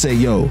 man. I said,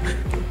 yo,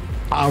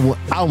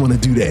 I want to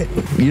do that.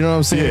 You know what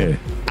I'm saying? Yeah.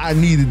 I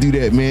need to do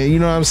that, man. You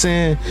know what I'm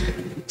saying?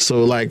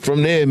 So like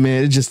from there,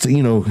 man, it just,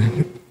 you know,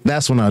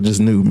 that's when I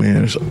just knew,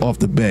 man, off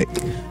the back,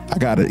 I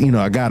gotta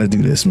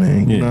do this,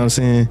 man. You know what I'm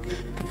saying?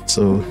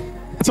 So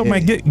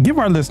man, give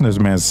our listeners,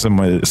 man, some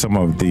of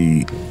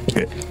the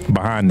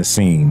behind the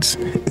scenes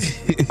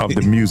of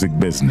the music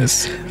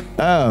business.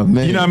 Oh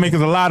man, you know what I mean?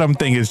 Because a lot of them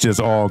think it's just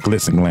all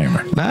glitz and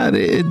glamour. Nah,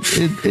 it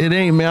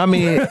ain't, man. I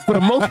mean, for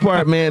the most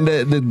part, man,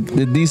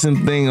 the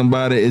decent thing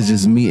about it is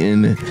just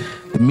meeting the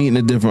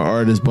different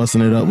artists,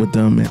 busting it up with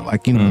them, and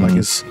like, you know, like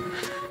it's.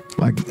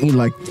 Like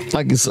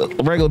it's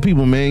regular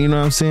people, man. You know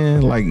what I'm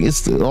saying? Like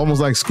it's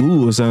almost like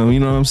school or something. You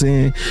know what I'm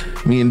saying?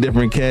 Meeting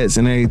different cats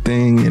and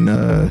everything, and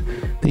then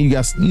you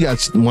got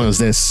ones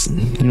that's,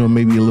 you know,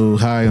 maybe a little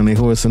high on their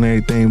horse and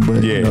everything,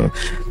 but you know,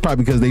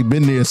 probably because they've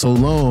been there so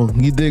long.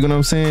 You dig what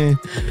I'm saying?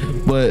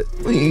 But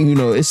you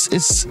know, it's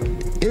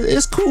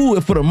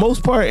cool for the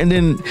most part, and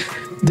then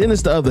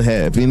it's the other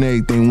half and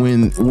everything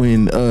when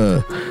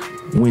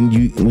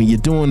you're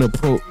doing a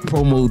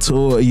promo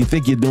tour, you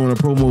think you're doing a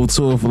promo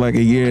tour for like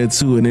a year or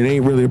two, and it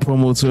ain't really a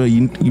promo tour.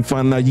 You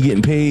find out you're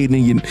getting paid,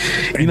 and you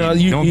don't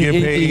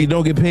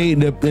get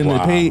paid. The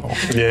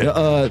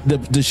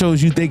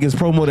shows you think is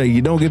promo that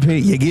you don't get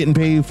paid, you're getting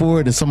paid for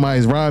it, and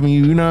somebody's robbing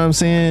you. You know what I'm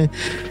saying?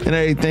 And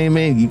everything,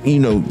 man. You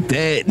know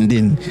that, and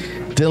then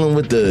dealing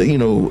with the, you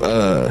know,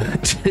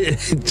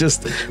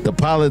 just the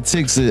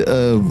politics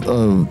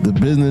of the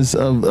business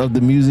of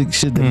the music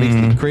shit that makes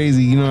it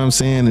crazy. You know what I'm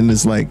saying? And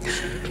it's like,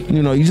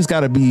 you know, you just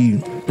gotta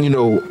be, you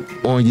know,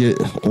 on your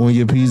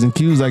P's and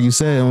Q's, like you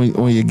said,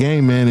 on your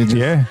game, man, and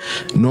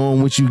just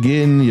knowing what you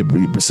getting, your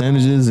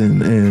percentages, and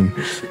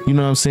you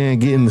know what I'm saying,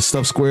 getting the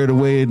stuff squared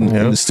away in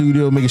the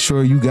studio, making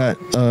sure you got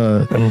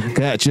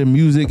your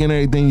music and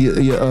everything,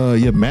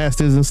 your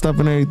masters and stuff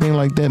and everything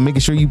like that,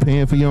 making sure you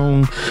paying for your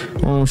own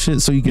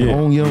shit so you can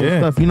own your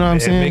own stuff. You know what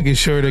I'm saying? Making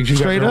sure that you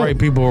got the right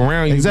people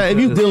around you.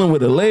 Exactly. If you dealing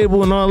with a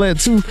label and all that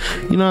too,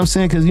 you know what I'm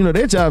saying? Because you know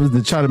their job is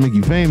to try to make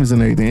you famous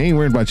and everything. They ain't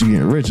worried about you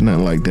getting rich or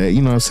nothing like that.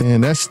 You know what I'm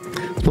saying? That's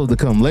supposed to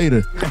come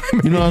later.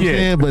 You know what I'm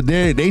saying? But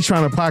they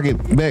trying to pocket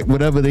back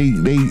whatever they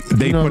you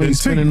know put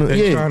into.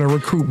 They trying to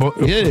recruit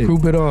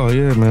it all.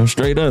 Yeah, man.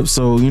 Straight up.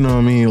 So you know what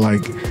I mean?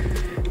 Like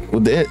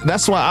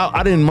that's why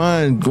I didn't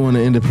mind going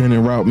the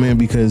independent route, man,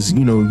 because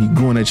you know you're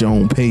going at your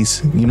own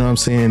pace. You know what I'm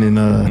saying,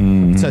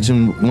 and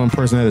touching one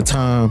person at a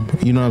time.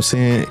 You know what I'm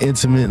saying,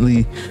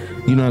 intimately.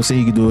 You know what I'm saying?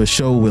 You could do a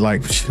show with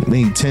like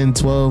maybe 10,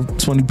 12,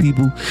 20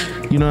 people.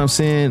 You know what I'm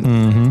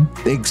saying?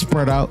 They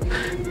spread out.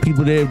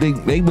 People there,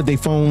 they with their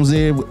phones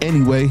there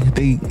anyway.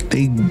 They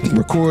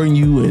recording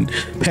you and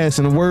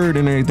passing the word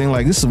and everything.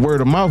 Like, this is a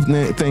word of mouth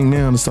thing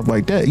now and stuff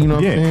like that. You know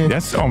what I'm saying?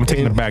 That's I'm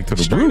taking it back to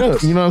the straight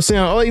roots. up. You know what I'm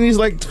saying? All you need is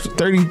like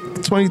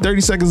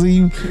 30 seconds of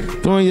you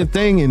doing your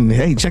thing, and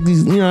hey, check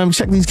these, you know,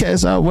 check these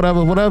cats out, whatever.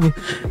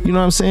 You know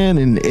what I'm saying?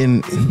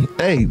 And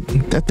hey,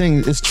 that thing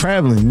is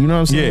traveling. You know what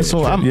I'm saying? Yeah,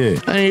 so I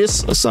mean,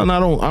 it's something I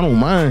don't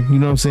mind. You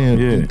know what I'm saying?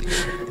 Yeah.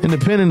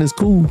 Independent is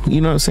cool.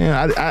 You know what I'm saying?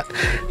 I'm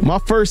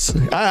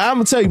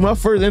gonna tell you, my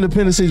first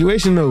independent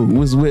situation though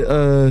was with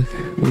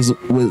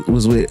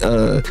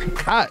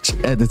Koch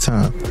at the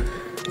time.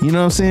 You know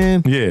what I'm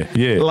saying?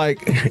 Yeah.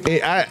 Like,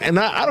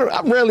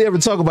 I rarely ever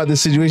talk about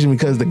this situation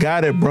because the guy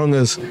that brung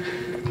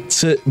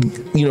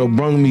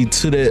me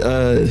to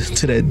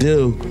that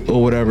deal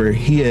or whatever,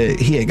 he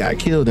had got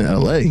killed in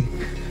LA.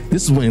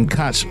 This is when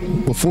Koch,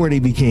 before they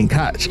became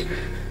Koch.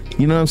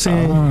 You know what I'm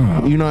saying?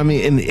 You know what I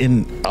mean?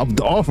 And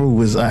the offer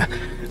was a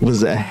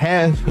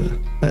half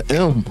a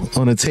M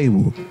on the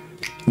table.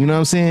 You know what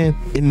I'm saying?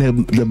 And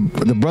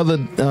the brother,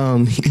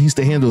 he used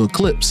to handle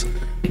Eclipse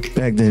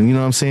back then. You know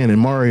what I'm saying? And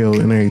Mario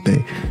and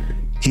everything.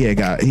 He had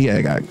got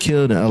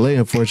killed in LA,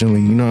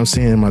 unfortunately. You know what I'm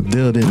saying? My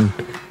deal didn't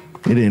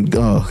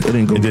go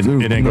through.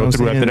 It didn't go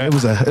through after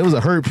that. It was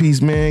a hurt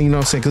piece, man. You know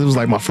what I'm saying? Because it was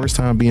like my first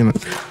time being,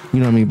 you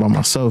know what I mean, by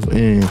myself.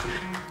 And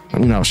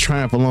you know, I was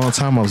trying for a long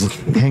time. I was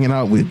hanging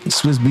out with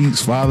Swiss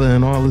Beats' father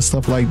and all this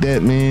stuff like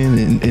that, man.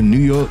 In New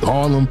York,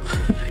 Harlem,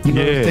 you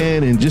know what I'm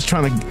saying, and just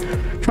trying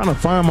to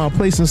find my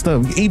place and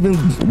stuff. Even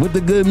with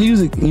the good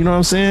music, you know what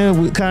I'm saying,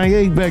 with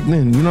Kanye back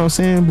then. You know what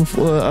I'm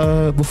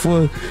saying,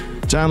 before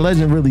John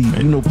Legend really,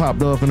 you know,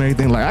 popped off and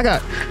everything. Like,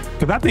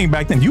 because I think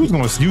back then you was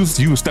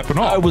stepping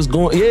off. I was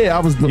going in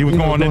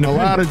a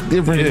lot of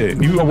different. Yeah,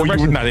 you were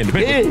not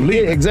independent.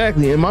 Yeah,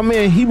 exactly. And my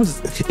man, he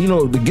was, you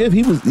know, the gift.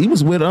 He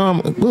was with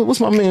what's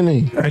my man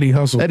name? Eddie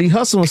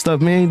Hustle and stuff,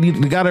 man.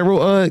 The guy that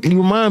wrote You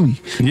Remind Me.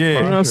 Yeah, you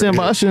know what I'm saying,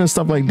 about Usher and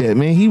stuff like that,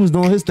 man. He was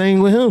doing his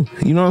thing with him.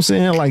 You know what I'm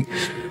saying? Like,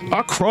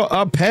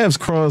 our paths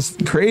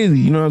crossed crazy.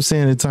 You know what I'm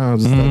saying, at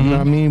times and stuff. You know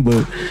what I mean?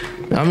 But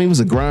I mean, it was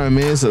a grind,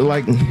 man. So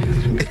like,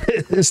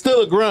 it's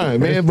still a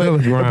grind, man.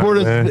 But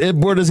it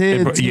brought us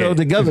heads, you know,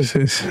 together.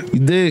 You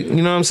dig? You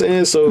know what I'm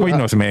saying? So, well, you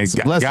know, man,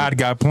 God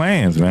got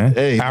plans, man.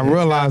 Hey, I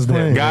realized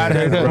that God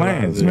has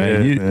plans,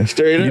 man.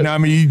 Straight up. You know what I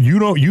mean?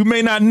 You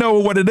may not know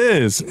what it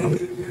is,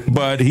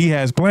 but He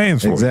has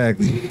plans for it.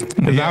 Exactly.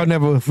 Because I would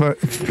never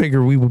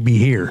figure we would be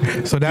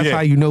here. So that's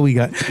how you know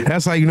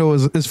that's how you know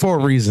it's for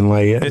a reason.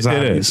 Like, it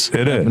is.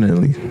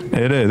 Definitely.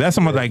 It is. That's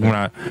something like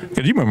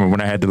because you remember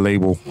when I had the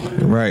label.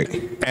 Right.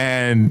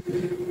 And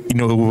you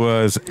know, it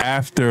was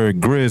after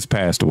Grizz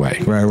passed away.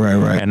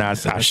 Right. And I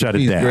shut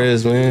it down.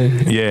 Grizz,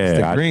 man. Yeah. It's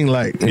the green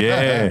light.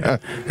 Yeah.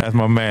 That's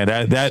my man.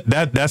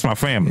 That's my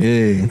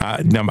family.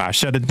 Yeah. I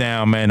shut it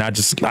down, man. I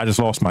just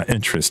lost my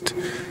interest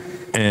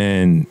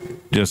in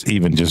just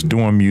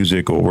doing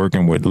music or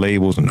working with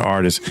labels and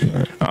artists.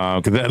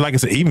 Because like I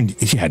said, even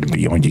you had to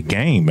be on your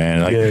game,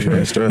 man. Like,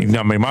 you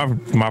know, I mean,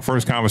 my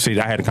first conversation,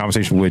 I had a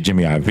conversation with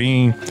Jimmy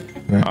Iovine.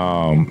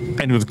 And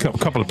there was a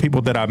couple of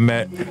people that I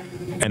met,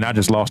 and I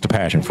just lost the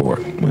passion for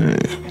it. Man.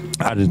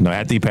 I just know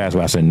after he passed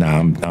away, I said, "Nah,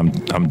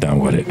 I'm done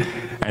with it."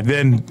 And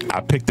then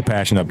I picked the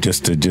passion up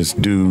just to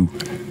do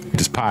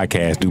this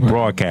podcast, do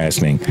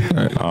broadcasting.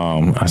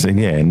 I said,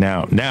 "Yeah,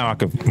 now I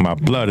could. My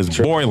blood is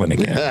boiling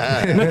again."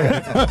 You know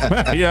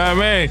what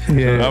I mean?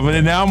 Yeah.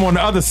 But now I'm on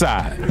the other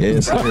side.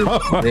 Yes, sir.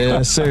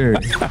 Yes, sir.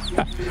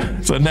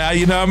 So now,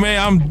 you know what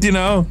I mean?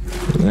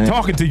 I'm,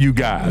 talking to you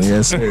guys.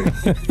 Yes, sir.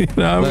 You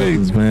know what I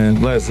mean? Man.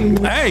 Blessings.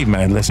 Hey,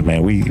 man, listen,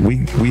 man. We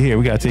here.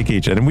 We gotta take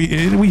each other.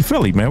 And we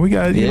Philly, man. We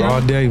got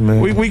all day,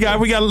 man. We got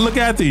to look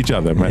after each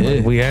other, man.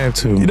 Yeah. We have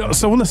to. You know.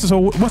 So listen. So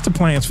what's the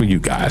plans for you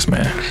guys,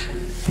 man?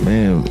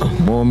 Man,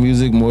 more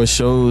music, more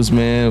shows,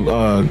 man.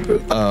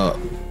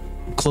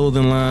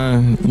 Clothing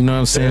line, you know what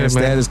I'm saying?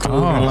 Status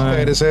clothing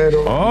line.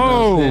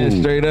 Status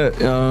straight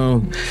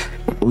up.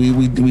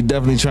 We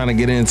definitely trying to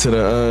get into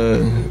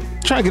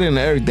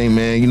everything,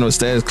 man. You know,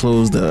 Status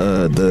clothes,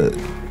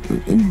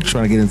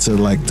 trying to get into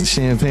like the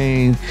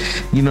champagne,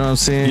 you know what I'm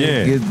saying?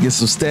 Yeah. Get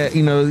some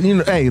you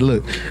know, hey,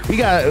 look, we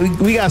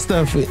got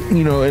stuff,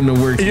 you know, in the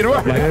works. You know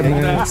what? Like, you know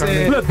what I'm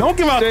saying? Look, don't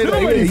give out too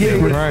many.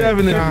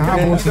 Definitely. Hop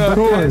on some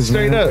tours,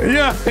 straight up.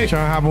 Yeah. Trying to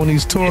hop on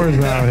these tours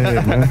out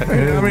here,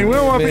 man. I mean, we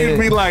don't want people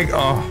to be like,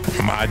 oh,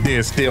 my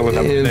idea's stealing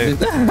up there.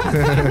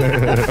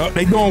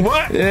 They doing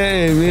what?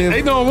 Hey, man.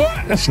 They doing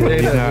what?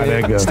 Straight up, how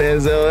that man. go.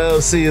 Status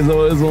LLC is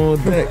on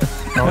deck.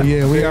 Oh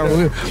yeah, we are.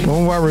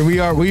 Don't worry,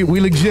 we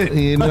legit.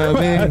 You know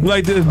what I mean?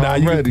 Like this. Nah,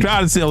 you can try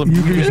to sell it.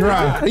 You can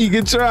try. You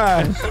can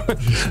try.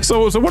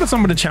 So what are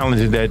some of the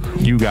challenges that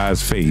you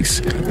guys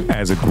face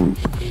as a group?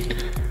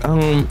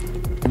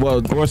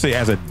 Well, or say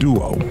as a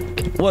duo?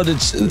 Well,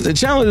 the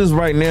challenges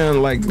right now,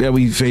 like that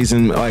we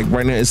facing, like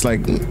right now, it's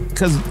like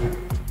because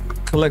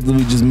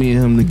collectively just me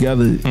and him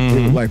together,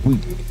 like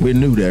we're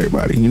new to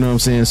everybody. You know what I'm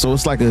saying? So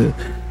it's like an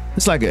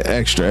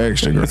extra.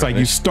 It's like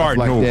you start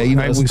like over. that. You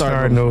know, Like we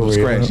starting over,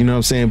 scratch. yeah. You know what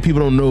I'm saying?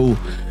 People don't know.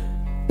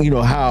 You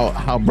know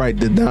how bright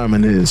the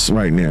diamond is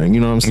right now.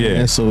 You know what I'm saying?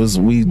 Yeah. So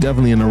we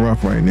definitely in the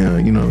rough right now.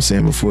 You know what I'm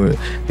saying? Before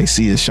they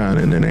see us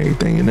shining and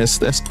everything, and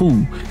that's cool.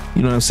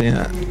 You know what I'm saying?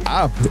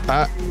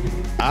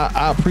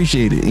 I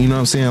appreciate it. You know what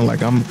I'm saying?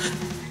 Like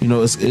you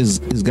know,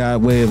 it's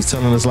God's way of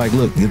telling us like,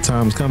 look, your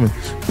time's coming.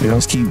 You know,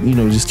 just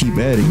keep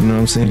at it. You know what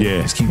I'm saying?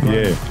 Yeah. Just keep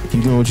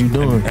doing what you're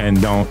doing,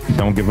 and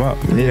don't give up.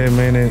 Yeah,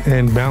 man,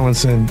 and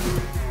balancing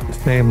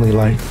family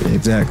life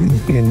exactly,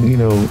 and you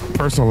know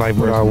personal life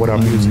with our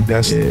music.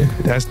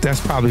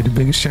 That's probably the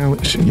biggest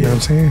challenge. You know what I'm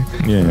saying?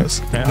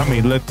 Yes. And I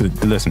mean,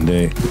 listen,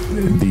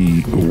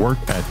 the work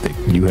ethic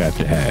you have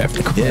to have.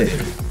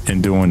 In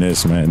doing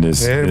this, man,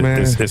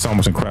 it's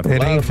almost incredible.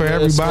 It ain't for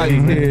everybody.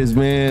 Years,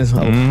 man.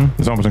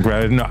 It's almost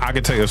incredible. No, I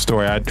could tell you a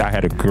story. I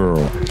had a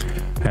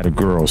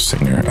girl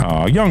singer,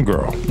 a young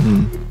girl.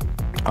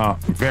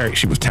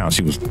 She was talented.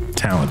 She was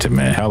talented,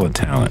 man. Hella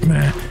talent,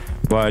 man.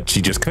 But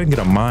she just couldn't get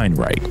her mind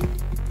right.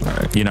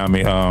 You know what I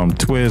mean?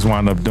 Twiz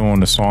wound up doing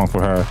the song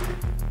for her,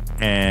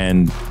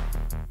 and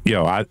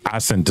I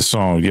sent the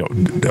song.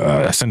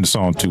 I sent the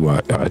song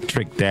to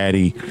Trick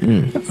Daddy.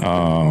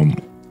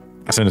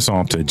 I sent the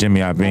song to Jimmy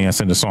Iovine. I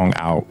sent the song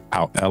out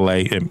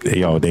LA, and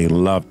they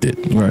loved it.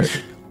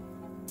 Right.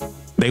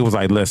 They was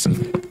like,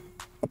 listen,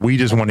 we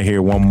just want to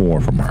hear one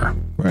more from her.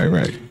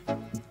 Right.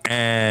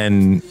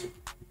 And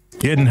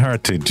getting her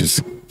to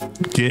just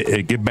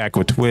get back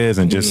with Twiz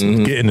and just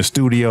get in the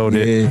studio,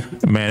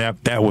 man,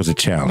 that was a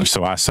challenge.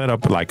 So I set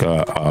up like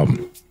a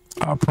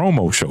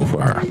promo show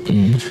for her,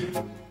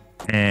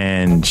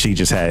 and she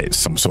just had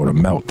some sort of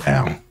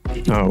meltdown.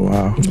 Oh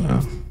wow.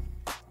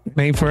 It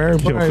ain't for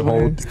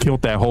everybody.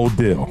 Killed that whole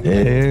deal.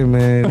 Yeah,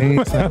 man.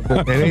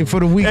 It ain't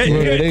for the weak.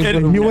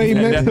 You ain't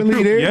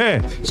mentally there.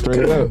 Yeah,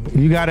 straight up.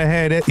 You gotta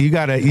have that. You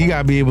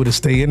gotta be able to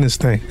stay in this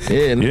thing.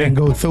 And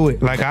go through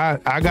it. Like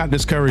I got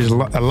discouraged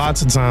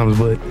lots of times,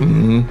 but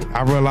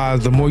I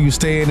realized the more you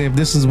stay in it, if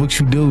this is what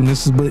you do and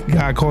this is what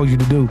God calls you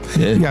to do,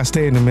 you gotta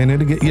stay in it, man.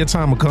 Your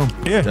time will come.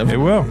 Yeah, it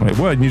will.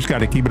 You just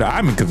gotta keep it.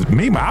 I mean, because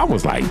I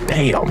was like,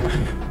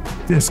 damn.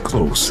 This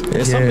close.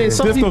 This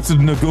close to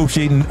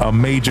negotiating a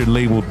major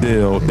label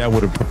deal that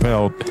would have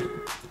propelled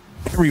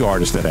every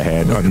artist that I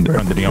had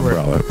under the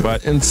umbrella.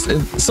 But and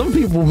some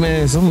people,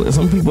 man,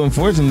 some people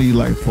unfortunately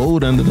like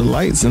fold under the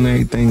lights and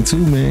everything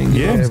too, man.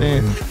 You know what I'm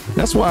saying?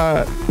 That's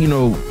why,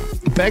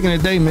 back in the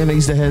day, man, they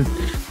used to have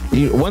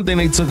one thing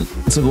they took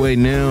away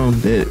now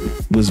that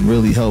was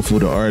really helpful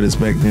to artists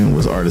back then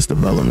was artist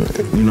development.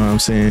 You know what I'm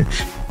saying?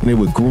 And they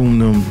would groom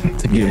them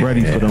to get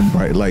ready for them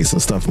bright lights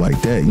and stuff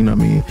like that. You know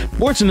what I mean?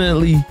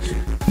 Fortunately,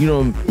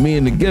 me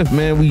and the Gift,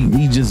 man,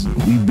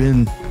 we've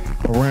been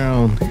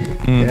around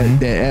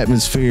that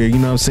atmosphere. You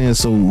know what I'm saying?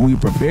 So we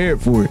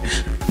prepared for it.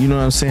 You know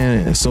what I'm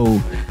saying?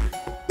 So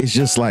it's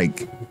just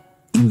like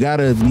you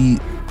gotta be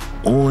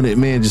on it,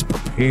 man. Just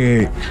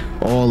prepared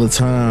all the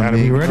time. Gotta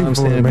be ready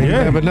for it, man. You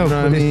never know. You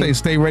know what I mean?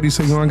 Stay ready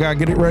so you don't gotta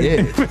get it right.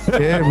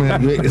 Yeah,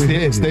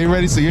 man. Stay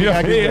ready so you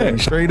gotta get ready.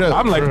 Straight up.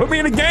 I'm like, put me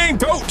in the game,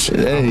 coach.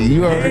 Hey,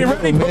 you already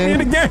ready? Put me in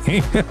the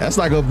game. That's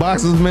like a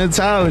boxer's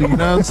mentality. You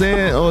know what I'm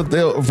saying?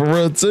 For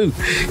real too.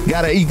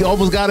 You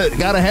almost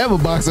gotta have a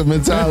boxer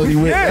mentality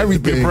with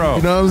everything, bro.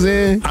 You know what I'm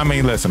saying? I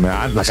mean, listen,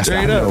 man.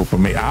 I know for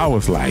me, I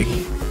was like,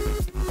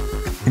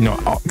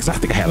 because I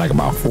think I had like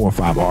about 4 or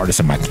 5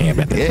 artists in my camp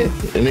at that time.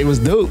 And they was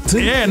dope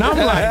too. Yeah, and I'm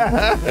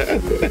like,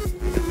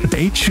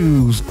 they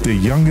choose the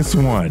youngest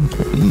one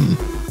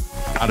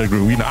out of the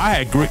group. I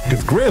had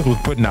because Grizz was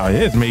putting out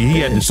his. Man, he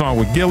had the song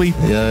with Gilly.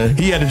 Yeah,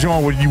 he had the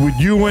joint with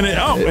you in it.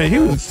 Oh, man, he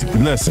was The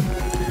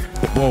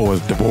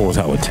boy was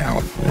hella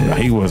talented. Yeah.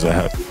 He was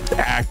a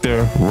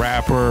actor,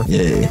 rapper.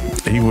 Yeah,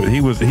 he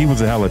was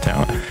a hella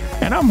talent.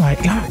 And I'm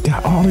like, God,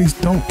 got all these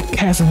dope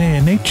cats in there,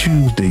 and they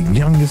choose the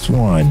youngest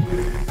one.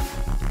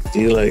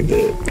 You like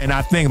that? And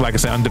I think, like I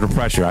said, under the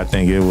pressure, I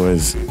think it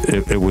was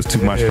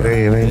too much for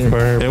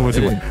her. It was.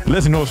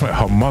 Listen,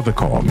 her mother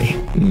called me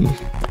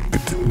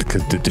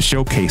because the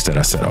showcase that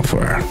I set up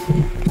for her.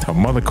 Her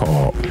mother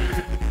called,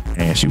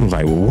 and she was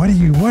like, "Well, what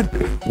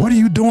are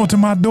you doing to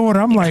my daughter?"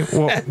 I'm like,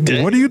 "Well,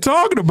 what are you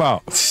talking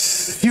about?"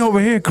 She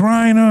over here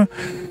crying.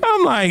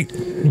 I'm like,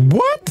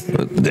 "What?"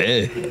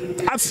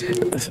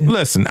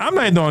 Listen, I'm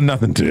not doing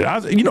nothing to it.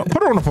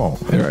 Put her on the phone.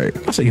 All right.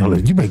 I said, "Yo,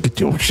 you better get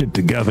your shit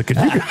together, cause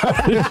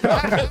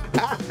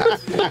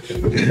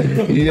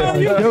you got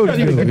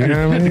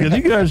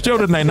a show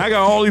tonight, and I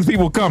got all these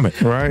people coming.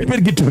 Right? You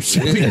better get your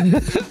shit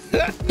together."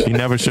 She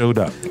never showed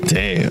up.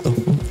 Damn.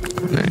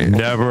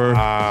 Never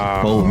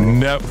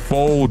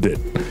folded.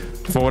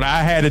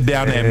 I had it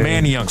down there at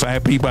Manioc. So I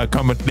had people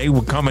coming. They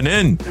were coming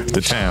in to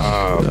town.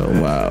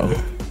 Oh wow.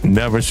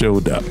 Never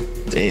showed up.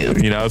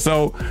 Damn.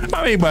 So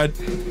I mean, but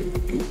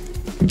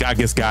I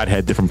guess God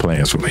had different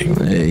plans for me.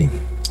 Hey.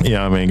 You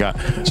know what I mean?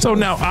 God. So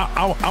now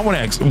I want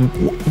to ask,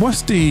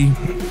 what's the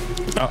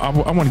I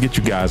want to get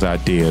you guys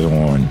ideas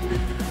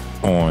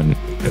on.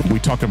 We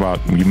talked about,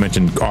 you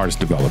mentioned artist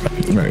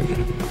development, Right.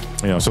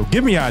 You know, so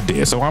give me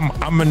ideas. So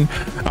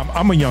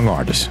I'm a young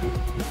artist.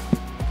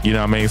 You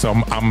know what I mean? So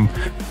I'm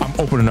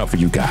opening up for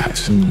you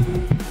guys,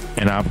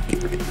 and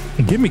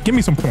give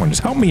me some pointers.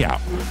 Help me out.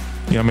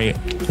 You know what I mean?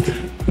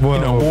 Well,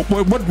 you know,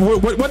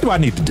 what do I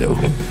need to do?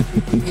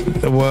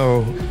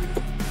 Well,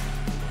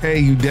 hey,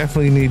 you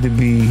definitely need to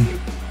be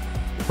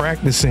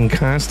practicing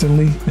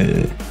constantly,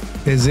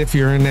 as if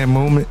you're in that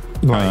moment.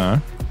 Like,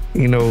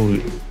 you know,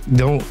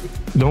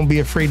 don't be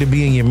afraid to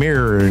be in your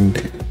mirror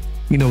and,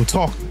 you know,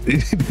 talk.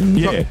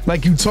 Yeah.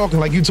 like you talking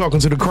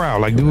to the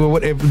crowd. Like, do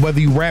whether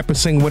you rap or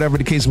sing, whatever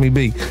the case may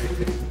be.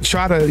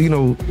 Try to, you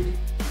know,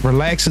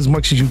 relax as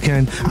much as you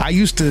can. I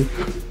used to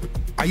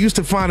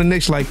find a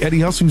niche, like Eddie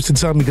Hustle used to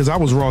tell me, because I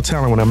was raw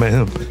talent when I met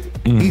him.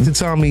 He used to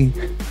tell me,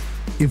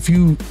 if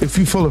you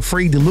feel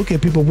afraid to look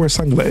at people, wear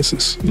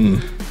sunglasses.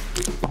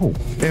 Oh,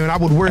 and I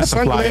would wear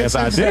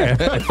sunglasses.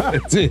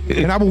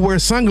 And I would wear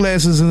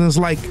sunglasses, and it's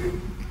like,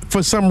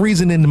 for some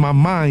reason in my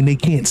mind, they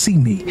can't see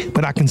me,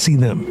 but I can see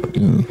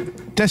them.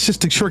 That's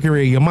just the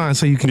trickery of your mind,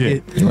 so you can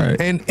get right.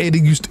 And it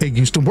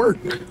used to work.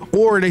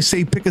 Or they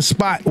say pick a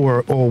spot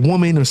or a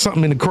woman or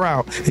something in the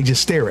crowd, they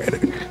just stare at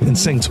her and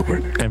sing to her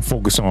and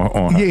focus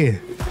on her. Yeah,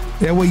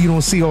 that way you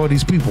don't see all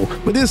these people.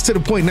 But it's to the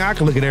point now I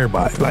can look at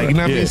everybody, like, you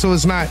know what I mean. So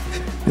it's not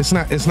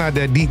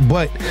that deep.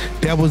 But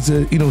that was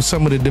you know,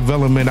 some of the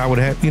development I would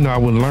have, you know, I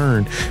would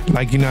learn,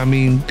 like, you know what I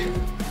mean.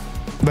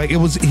 Like,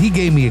 he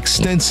gave me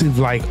extensive,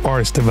 like,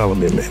 artist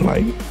development,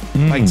 man.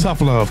 Like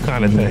tough love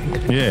kind of thing.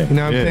 Yeah. You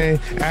know what I'm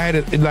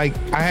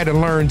saying? I had to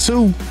learn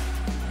too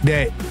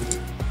that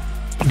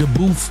the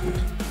booth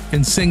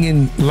and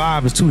singing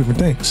live is two different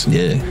things.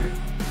 Yeah.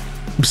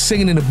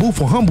 Singing in the booth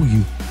will humble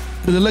you.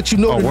 Because it lets you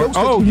know the notes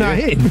that you're not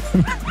hitting.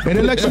 And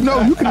it lets you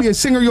know you can be a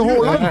singer your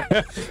whole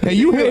life. And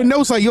you hitting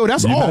notes like, yo,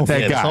 that's You're off. not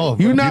that guy.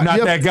 You're not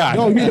that guy.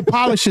 No, you need to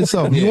polish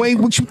yourself. You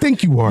ain't what you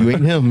think you are. You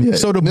ain't him. Yeah.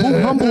 So the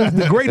booth humble is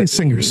the greatest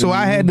singer. So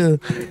I had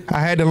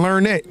to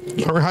learn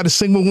how to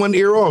sing with one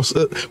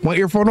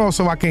earphone off,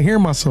 so I can hear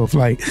myself.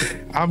 Like,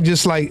 I'm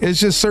just like, it's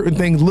just certain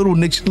things, little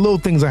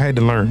things I had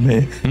to learn,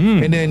 man.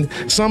 And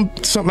then some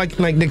like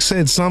Nick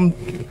said, some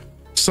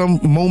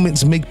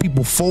moments make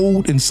people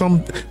fold, and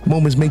some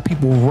moments make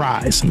people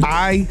rise.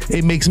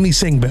 It makes me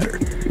sing better.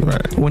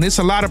 Right. When it's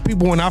a lot of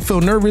people and I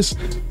feel nervous,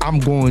 I'm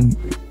going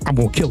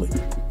to kill it.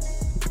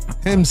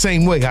 Him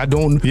same way. I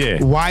don't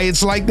why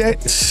it's like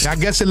that. I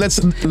guess it lets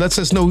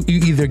us know you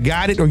either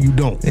got it or you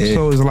don't. Yeah.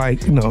 So it's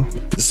like, you know.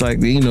 It's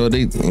like, you know,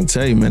 they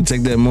tell you, man,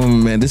 take that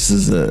moment, man. This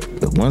is a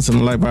once in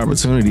a life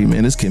opportunity,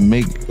 man. This can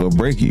make or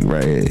break you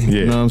right here. Yeah.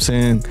 You know what I'm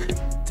saying?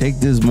 Take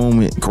this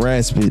moment,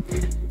 grasp it,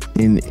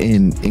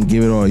 and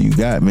give it all you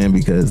got, man,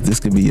 because this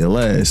could be your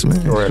last,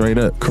 man. Correct. Straight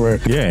up.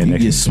 Correct. Yeah. You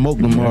get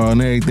smoked tomorrow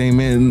and everything,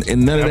 man,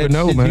 and none of that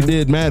shit you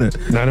did matter.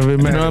 None of it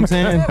matter. You know what I'm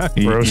saying?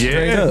 Bro,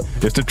 straight up.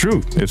 It's the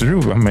truth. It's the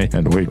truth. I mean,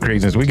 the way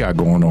craziness we got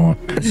going on.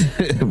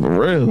 For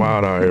real.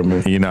 Wild out here,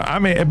 man. You know, I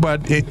mean,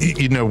 but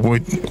you know,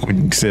 what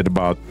you said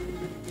about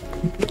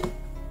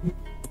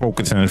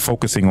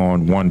focusing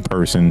on one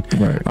person.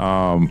 Right.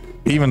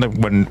 Even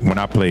when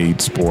I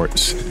played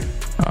sports,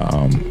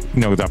 you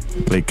know,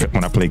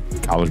 when I played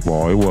college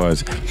ball, it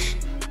was,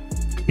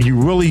 you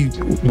really,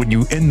 when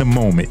you in the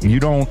moment, you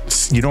don't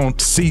see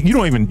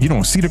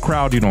the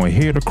crowd, you don't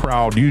hear the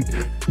crowd,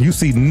 you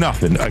see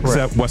nothing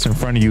except what's in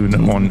front of you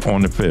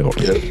on the field.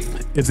 Yeah.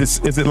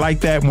 Is it like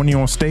that when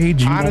you're on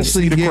stage? You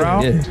honestly don't see the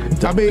crowd?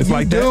 Yeah. I mean, it's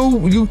like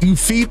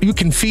you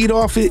can feed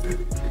off it.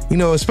 You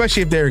know,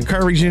 especially if they're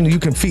encouraging, you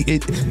can feed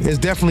it. It's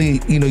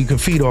definitely, you know, you can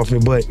feed off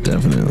it. But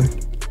definitely,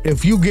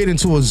 if you get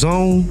into a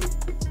zone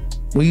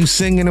when you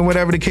singing or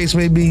whatever the case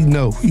may be,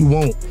 no, you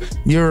won't.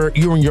 You're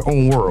in your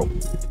own world.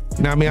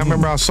 You know what I mean? I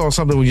remember I saw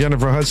something with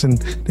Jennifer Hudson.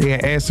 They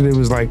had asked her, it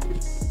was like,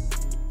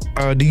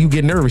 do you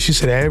get nervous? She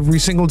said, every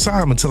single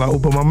time until I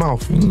open my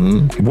mouth.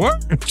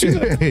 What?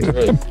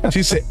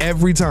 She said,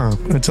 every time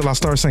until I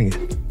start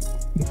singing.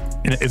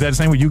 Is that the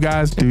same with you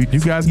guys? Do you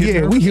guys get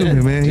nervous? We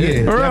human, man.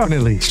 Yeah,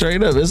 definitely.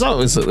 Straight up. It's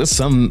always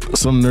some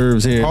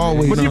nerves here.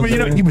 Always. But you've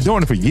been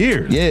doing it for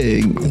years. Yeah,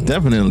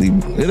 definitely.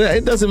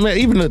 It doesn't matter.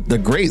 Even the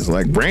greats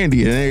like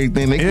Brandy and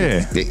everything.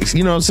 They,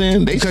 you know what I'm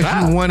saying? Because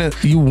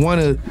you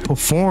wanna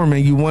perform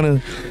and you wanna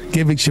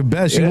give it your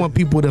best. You want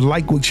people to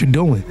like what you're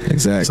doing.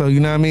 Exactly. So you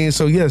know what I mean?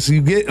 So yes,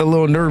 you get a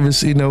little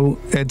nervous, you know,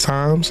 at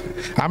times.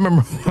 I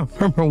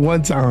remember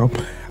one time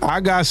I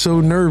got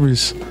so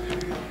nervous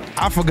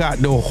I forgot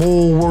the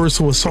whole words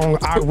to a song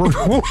I wrote.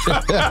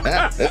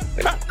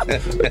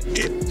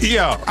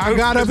 Yeah. I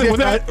got up there.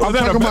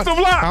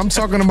 I'm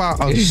talking about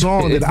a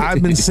song that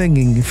I've been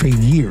singing for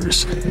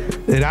years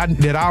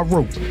that I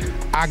wrote.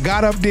 I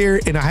got up there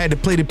and I had to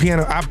play the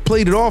piano. I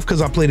played it off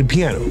because I played the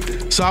piano.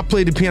 So I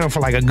played the piano for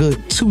like a good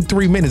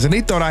 2-3 minutes and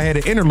they thought I had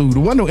an interlude.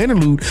 There wasn't no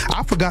interlude.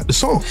 I forgot the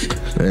song.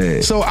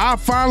 Hey. So I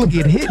finally,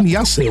 it hit me.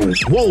 I said,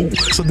 whoa.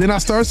 So then I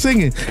started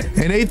singing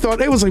and they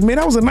was like, man,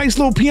 that was a nice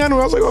little piano.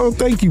 I was like, oh,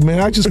 thank you, man.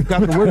 man. I just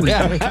forgot the word.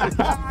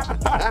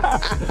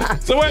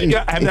 So what?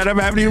 Have that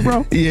ever happened to you,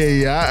 bro?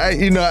 Yeah.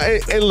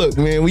 Hey, look,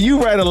 man, when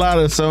you write a lot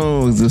of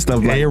songs and stuff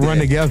like They that, run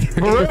together.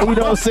 you know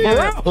what I'm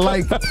saying?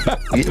 Like,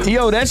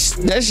 yo, that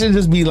should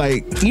just be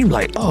like, you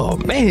like, oh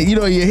man, you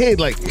know, in your head,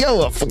 like,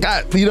 yo, I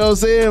forgot, you know what I'm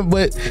saying?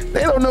 But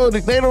they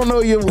don't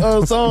know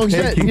your songs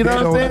yet, you know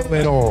what I'm saying?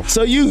 At all.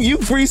 So you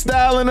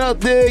freestyling up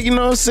there, you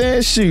know what I'm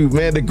saying? Shoot,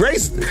 man, the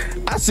Grace,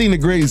 I seen the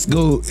Grace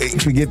go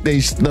forget they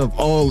stuff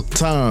all the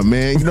time,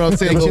 man. You know what I'm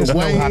saying? They Go just know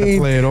how to Wayne,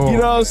 play it all. you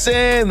know what I'm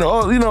saying?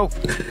 Or, you know,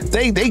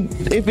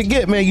 they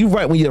forget, man. You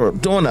right when you're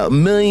doing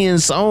 1 million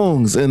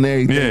songs and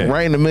everything,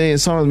 writing 1 million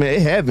songs, man.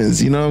 It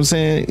happens, you know what I'm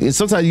saying? And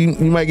sometimes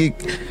you might get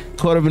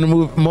caught up in the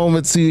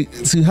moment too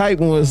hype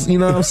was, you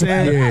know what I'm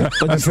saying? Yeah.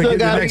 But you still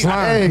got the next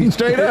line. hey,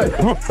 straight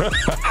up.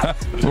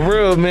 For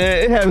real,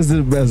 man. It happens to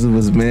the best of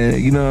us, man.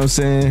 You know what I'm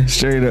saying?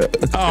 Straight up.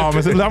 Oh,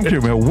 man, I'm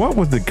curious, man. What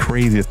was the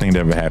craziest thing that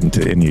ever happened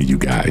to any of you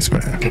guys,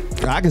 man?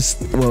 I can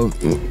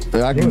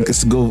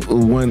go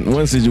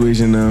one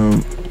situation.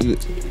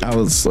 I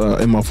was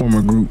in my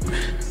former group.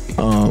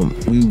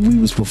 We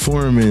was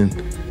performing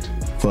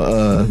for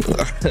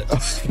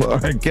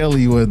R.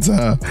 Kelly one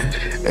time,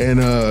 and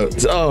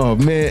oh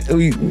man,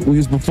 we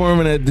was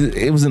performing at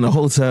it was in a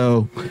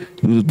hotel.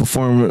 We was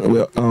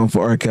performing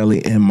for R.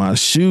 Kelly, and my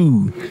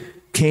shoe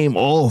came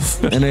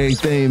off and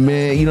everything,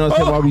 man. You know what I'm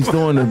saying? While we was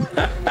doing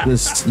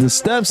the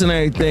steps and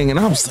everything, and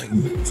I was like,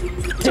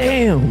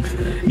 damn,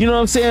 you know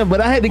what I'm saying?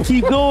 But I had to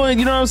keep going,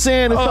 you know what I'm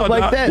saying, and stuff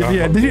like that.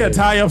 Yeah, did you have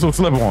tie ups or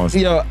slip-ons?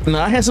 Yo, no,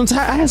 I had some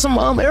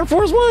Air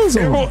Force Ones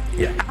on.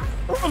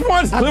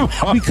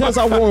 Because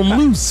I wore them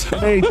loose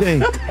and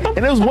everything. And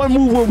there was one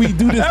move where we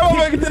do this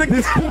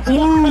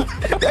move.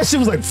 That shit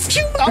was like,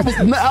 phew,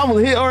 I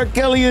was hit R.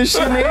 Kelly and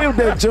shit in the head with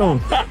that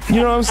joint. You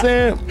know what I'm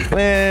saying?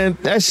 Man,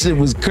 that shit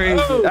was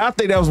crazy. I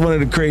think that was one of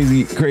the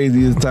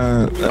craziest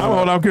times. Hold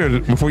on, I'm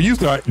curious. Before you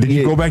start, did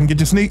you go back and get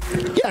your sneak?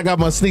 Yeah, I got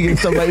my sneaker and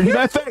stuff like that.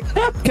 Matter of fact,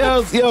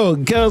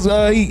 Kels,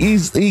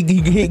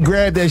 he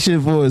grabbed that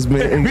shit for us,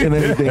 man, and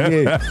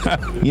everything. Yeah.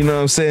 You know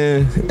what I'm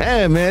saying?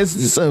 Hey, man,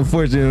 it's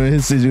unfortunate in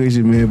his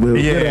situation, man. But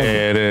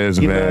yeah, it is,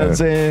 you man. know what I'm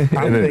saying?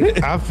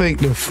 I think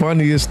the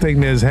funniest thing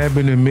that's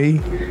happened to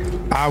me,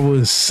 I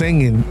was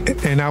singing,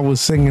 and I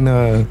was doing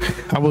a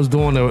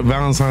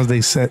Valentine's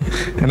Day set,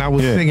 and I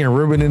was singing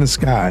Ribbon in the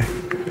Sky.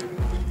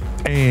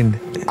 And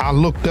I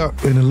looked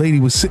up, and the lady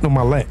was sitting on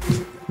my lap.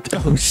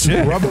 Oh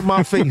shit! Rubbing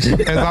my face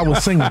as I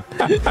was singing.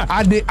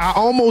 I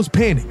almost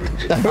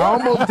panicked. I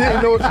almost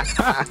didn't know.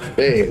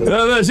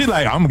 She's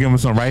like, I'm gonna give him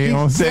some right here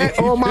on set.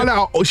 Oh my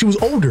God! Oh, she was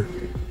older.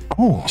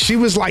 Oh, she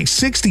was like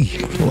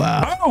 60.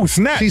 Wow. Oh,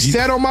 snap. She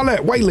sat on my lap.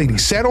 White lady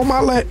sat on my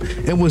lap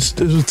and was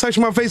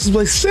touching my face. Was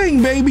like,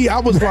 sing, baby. I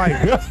was like,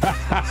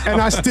 and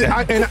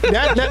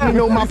that let me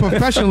know my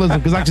professionalism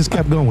because I just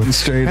kept going.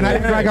 Straight and up. I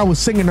acted like I was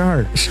singing to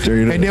her.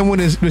 Straight up. And then when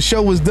the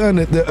show was done,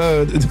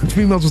 the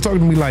females was talking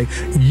to me like,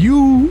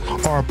 you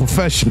are a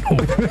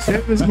professional.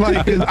 It was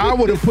like, 'cause I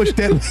would have pushed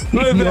that.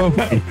 You know?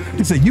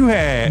 He said, you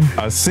had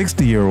a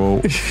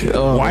 60-year-old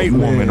white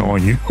woman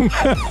on you.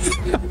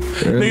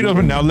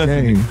 Now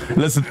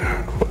listen.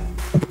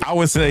 I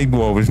would say,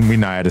 well, we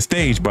not at a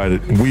stage,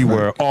 but we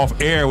were off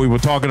air. We were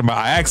talking about.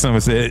 I asked him. I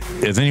said,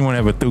 "Has anyone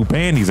ever threw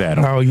panties at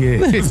him?" Oh yeah,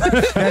 that's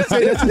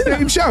the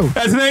same show.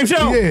 That's the same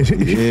show.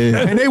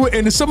 Yeah. And they were,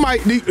 and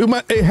somebody,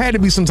 it had to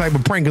be some type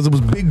of prank because it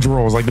was big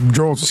drawers. Like the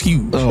drawers was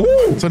huge.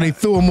 Oh. So they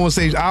threw them on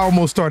stage. I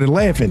almost started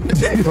laughing,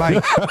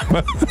 like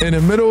in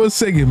the middle of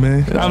singing,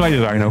 man. I was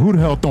like, who the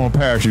hell throwing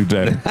parachutes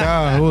at him?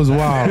 Oh, it was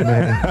wild,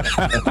 man.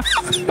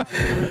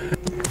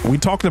 We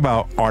talked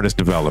about artist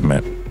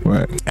development,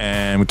 right?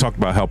 And we talked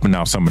about helping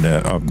out some of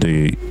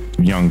the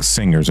young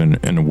singers in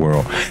the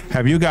world.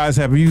 Have any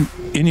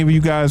of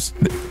you guys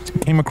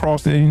came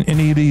across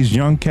any of these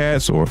young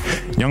cats or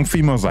young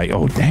females like,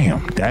 oh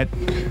damn, that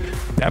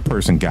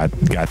person got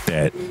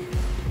that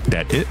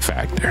it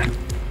factor?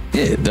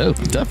 Yeah,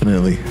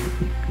 definitely.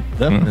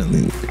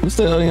 What's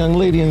the young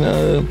lady in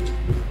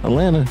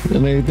Atlanta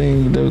and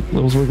everything that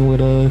was working with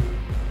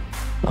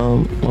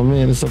my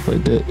man and stuff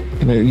like that?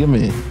 Your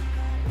man.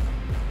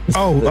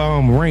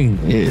 Rain.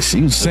 Yeah,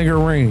 she was singer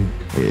Rain.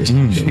 Yeah,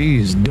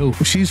 she's dope.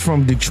 She's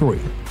from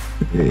Detroit.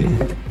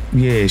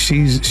 Yeah,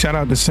 shout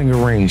out to singer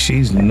Rain.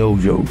 She's no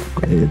joke.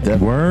 Yeah, that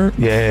word.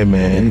 Yeah,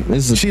 man.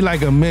 She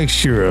like a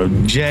mixture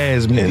of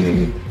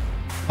Jasmine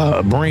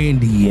and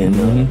Brandy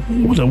and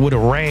with a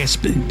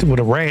rasp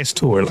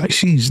to her. Like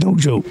she's no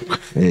joke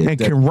and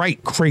can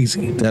write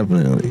crazy.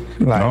 Definitely.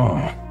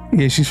 Like.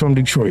 Yeah, she's from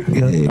Detroit.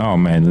 Yeah. Oh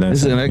man,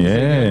 listen.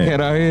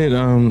 Cat out here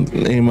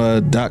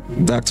named Doc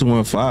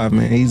 215,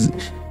 man.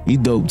 He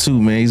dope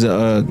too, man. He's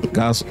a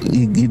gospel.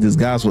 He does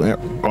gospel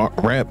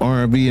rap,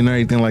 R&B, and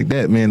everything like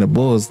that, man. The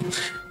boys,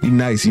 he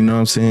nice. You know what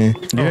I'm saying?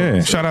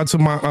 Yeah. Shout out to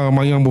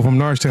my young boy from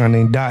Norristown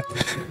named Dot.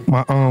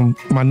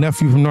 My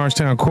nephew from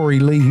Norristown, Corey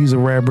Lee. He's a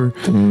rapper.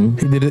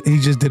 Mm-hmm. He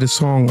just did a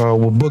song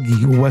with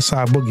Boogie, with West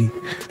Side Boogie.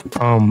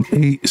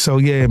 So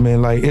yeah,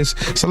 man. Like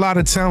it's a lot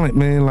of talent,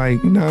 man.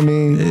 Like you know what I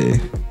mean? Yeah.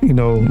 You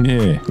know,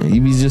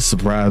 You be just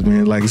surprised,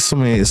 man. Like it's so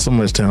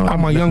much talent.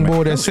 I'm a young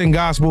boy that sing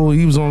gospel.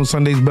 He was on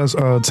Sunday's Best.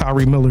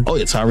 Tyree Miller. Oh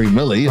yeah, Tyree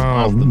Miller. He's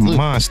a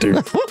monster.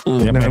 Yeah,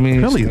 You know what I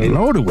mean? Philly's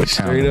loaded with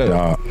talent,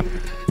 dog.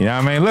 You know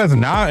what I mean?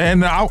 Listen,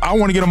 I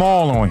want to get them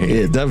all on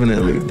here. Yeah,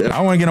 definitely.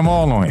 I want to get them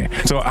all on here.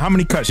 So how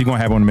many cuts you gonna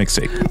have on the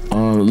mixtape?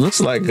 Looks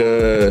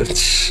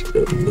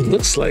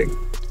like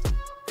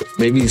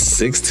maybe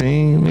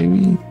 16,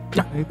 maybe.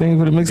 Anything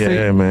for the mixtape?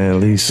 Yeah, man.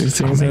 At least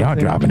 16. Y'all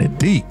dropping it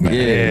deep, man.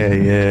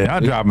 Yeah. Y'all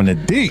dropping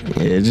it deep.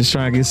 Yeah, just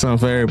trying to get something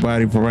for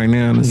everybody for right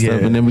now and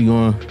stuff, and then we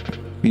gonna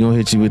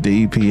hit you with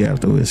the EP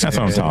afterwards. That's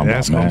what I'm talking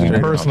That's about, gonna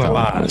man. be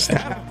personalized.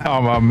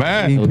 Oh my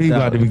man. EP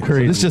about to be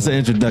crazy. It's just an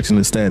introduction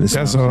to Status.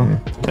 That's all.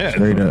 Yeah,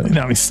 Straight up. You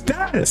know, I mean,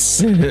 Status.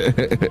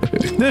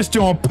 This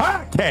joint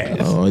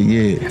podcast. Oh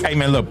yeah. Hey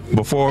man, look,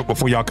 before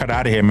y'all cut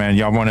out of here, man,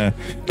 y'all want to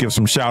give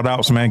some shout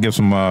outs, man, give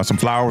some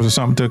flowers or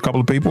something to a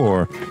couple of people,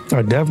 or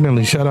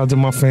Definitely shout out to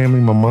my family,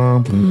 my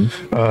mom,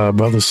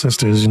 brothers,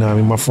 sisters. You know what I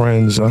mean? My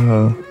friends.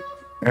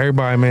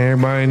 Everybody, man.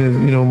 Everybody in this,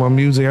 you know, my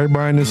music.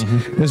 Everybody in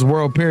this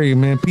world. Period,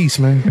 man. Peace,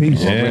 man.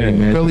 Peace. Yeah,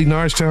 man. Philly,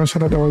 Norristown.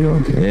 Shout out to all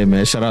y'all. Yeah,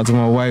 man. Shout out to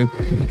my wife,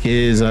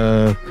 kids.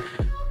 Man,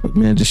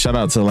 just shout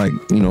out to like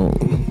Malik. You know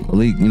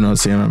what I'm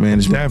saying? Our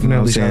management.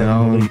 Definitely You know shout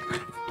out to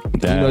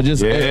Malik.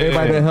 Just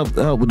everybody that helped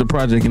with the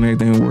project and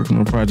everything, working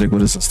on the project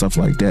with us and stuff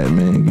like that,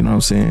 man. You know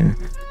what I'm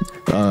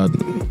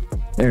saying?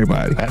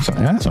 Everybody. that's what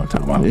I'm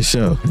talking about. This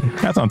show.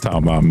 That's what I'm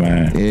talking about,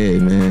 man. Yeah,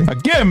 man.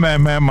 Again,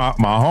 man, my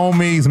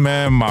homies,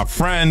 man, my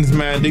friends,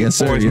 man. These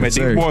boys, man.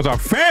 These boys are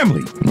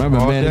family. Remember,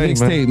 All man, day, the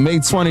mixtape, May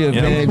 20th,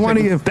 man.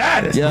 20th.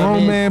 Status. Yeah,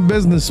 Grown man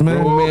business,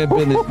 man. Grown man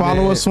business,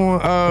 Follow man. us on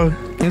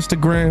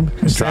Instagram.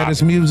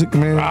 Status Music,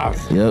 man.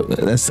 Yep,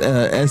 that's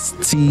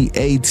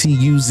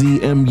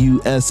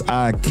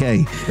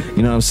STATUZMUSIK.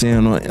 You know what I'm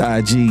saying, on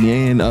IG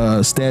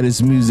and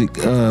Status Music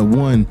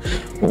 1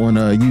 on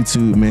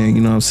YouTube, man.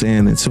 You know what I'm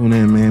saying, and tune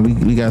in, man.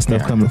 We got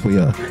stuff coming for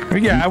y'all.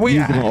 Yeah, we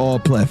on all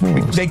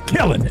platforms. They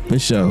killing it. For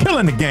sure.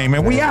 Killing the game,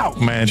 man. We out,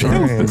 man.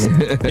 Deuces. You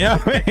know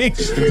what I mean?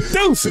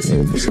 Deuces.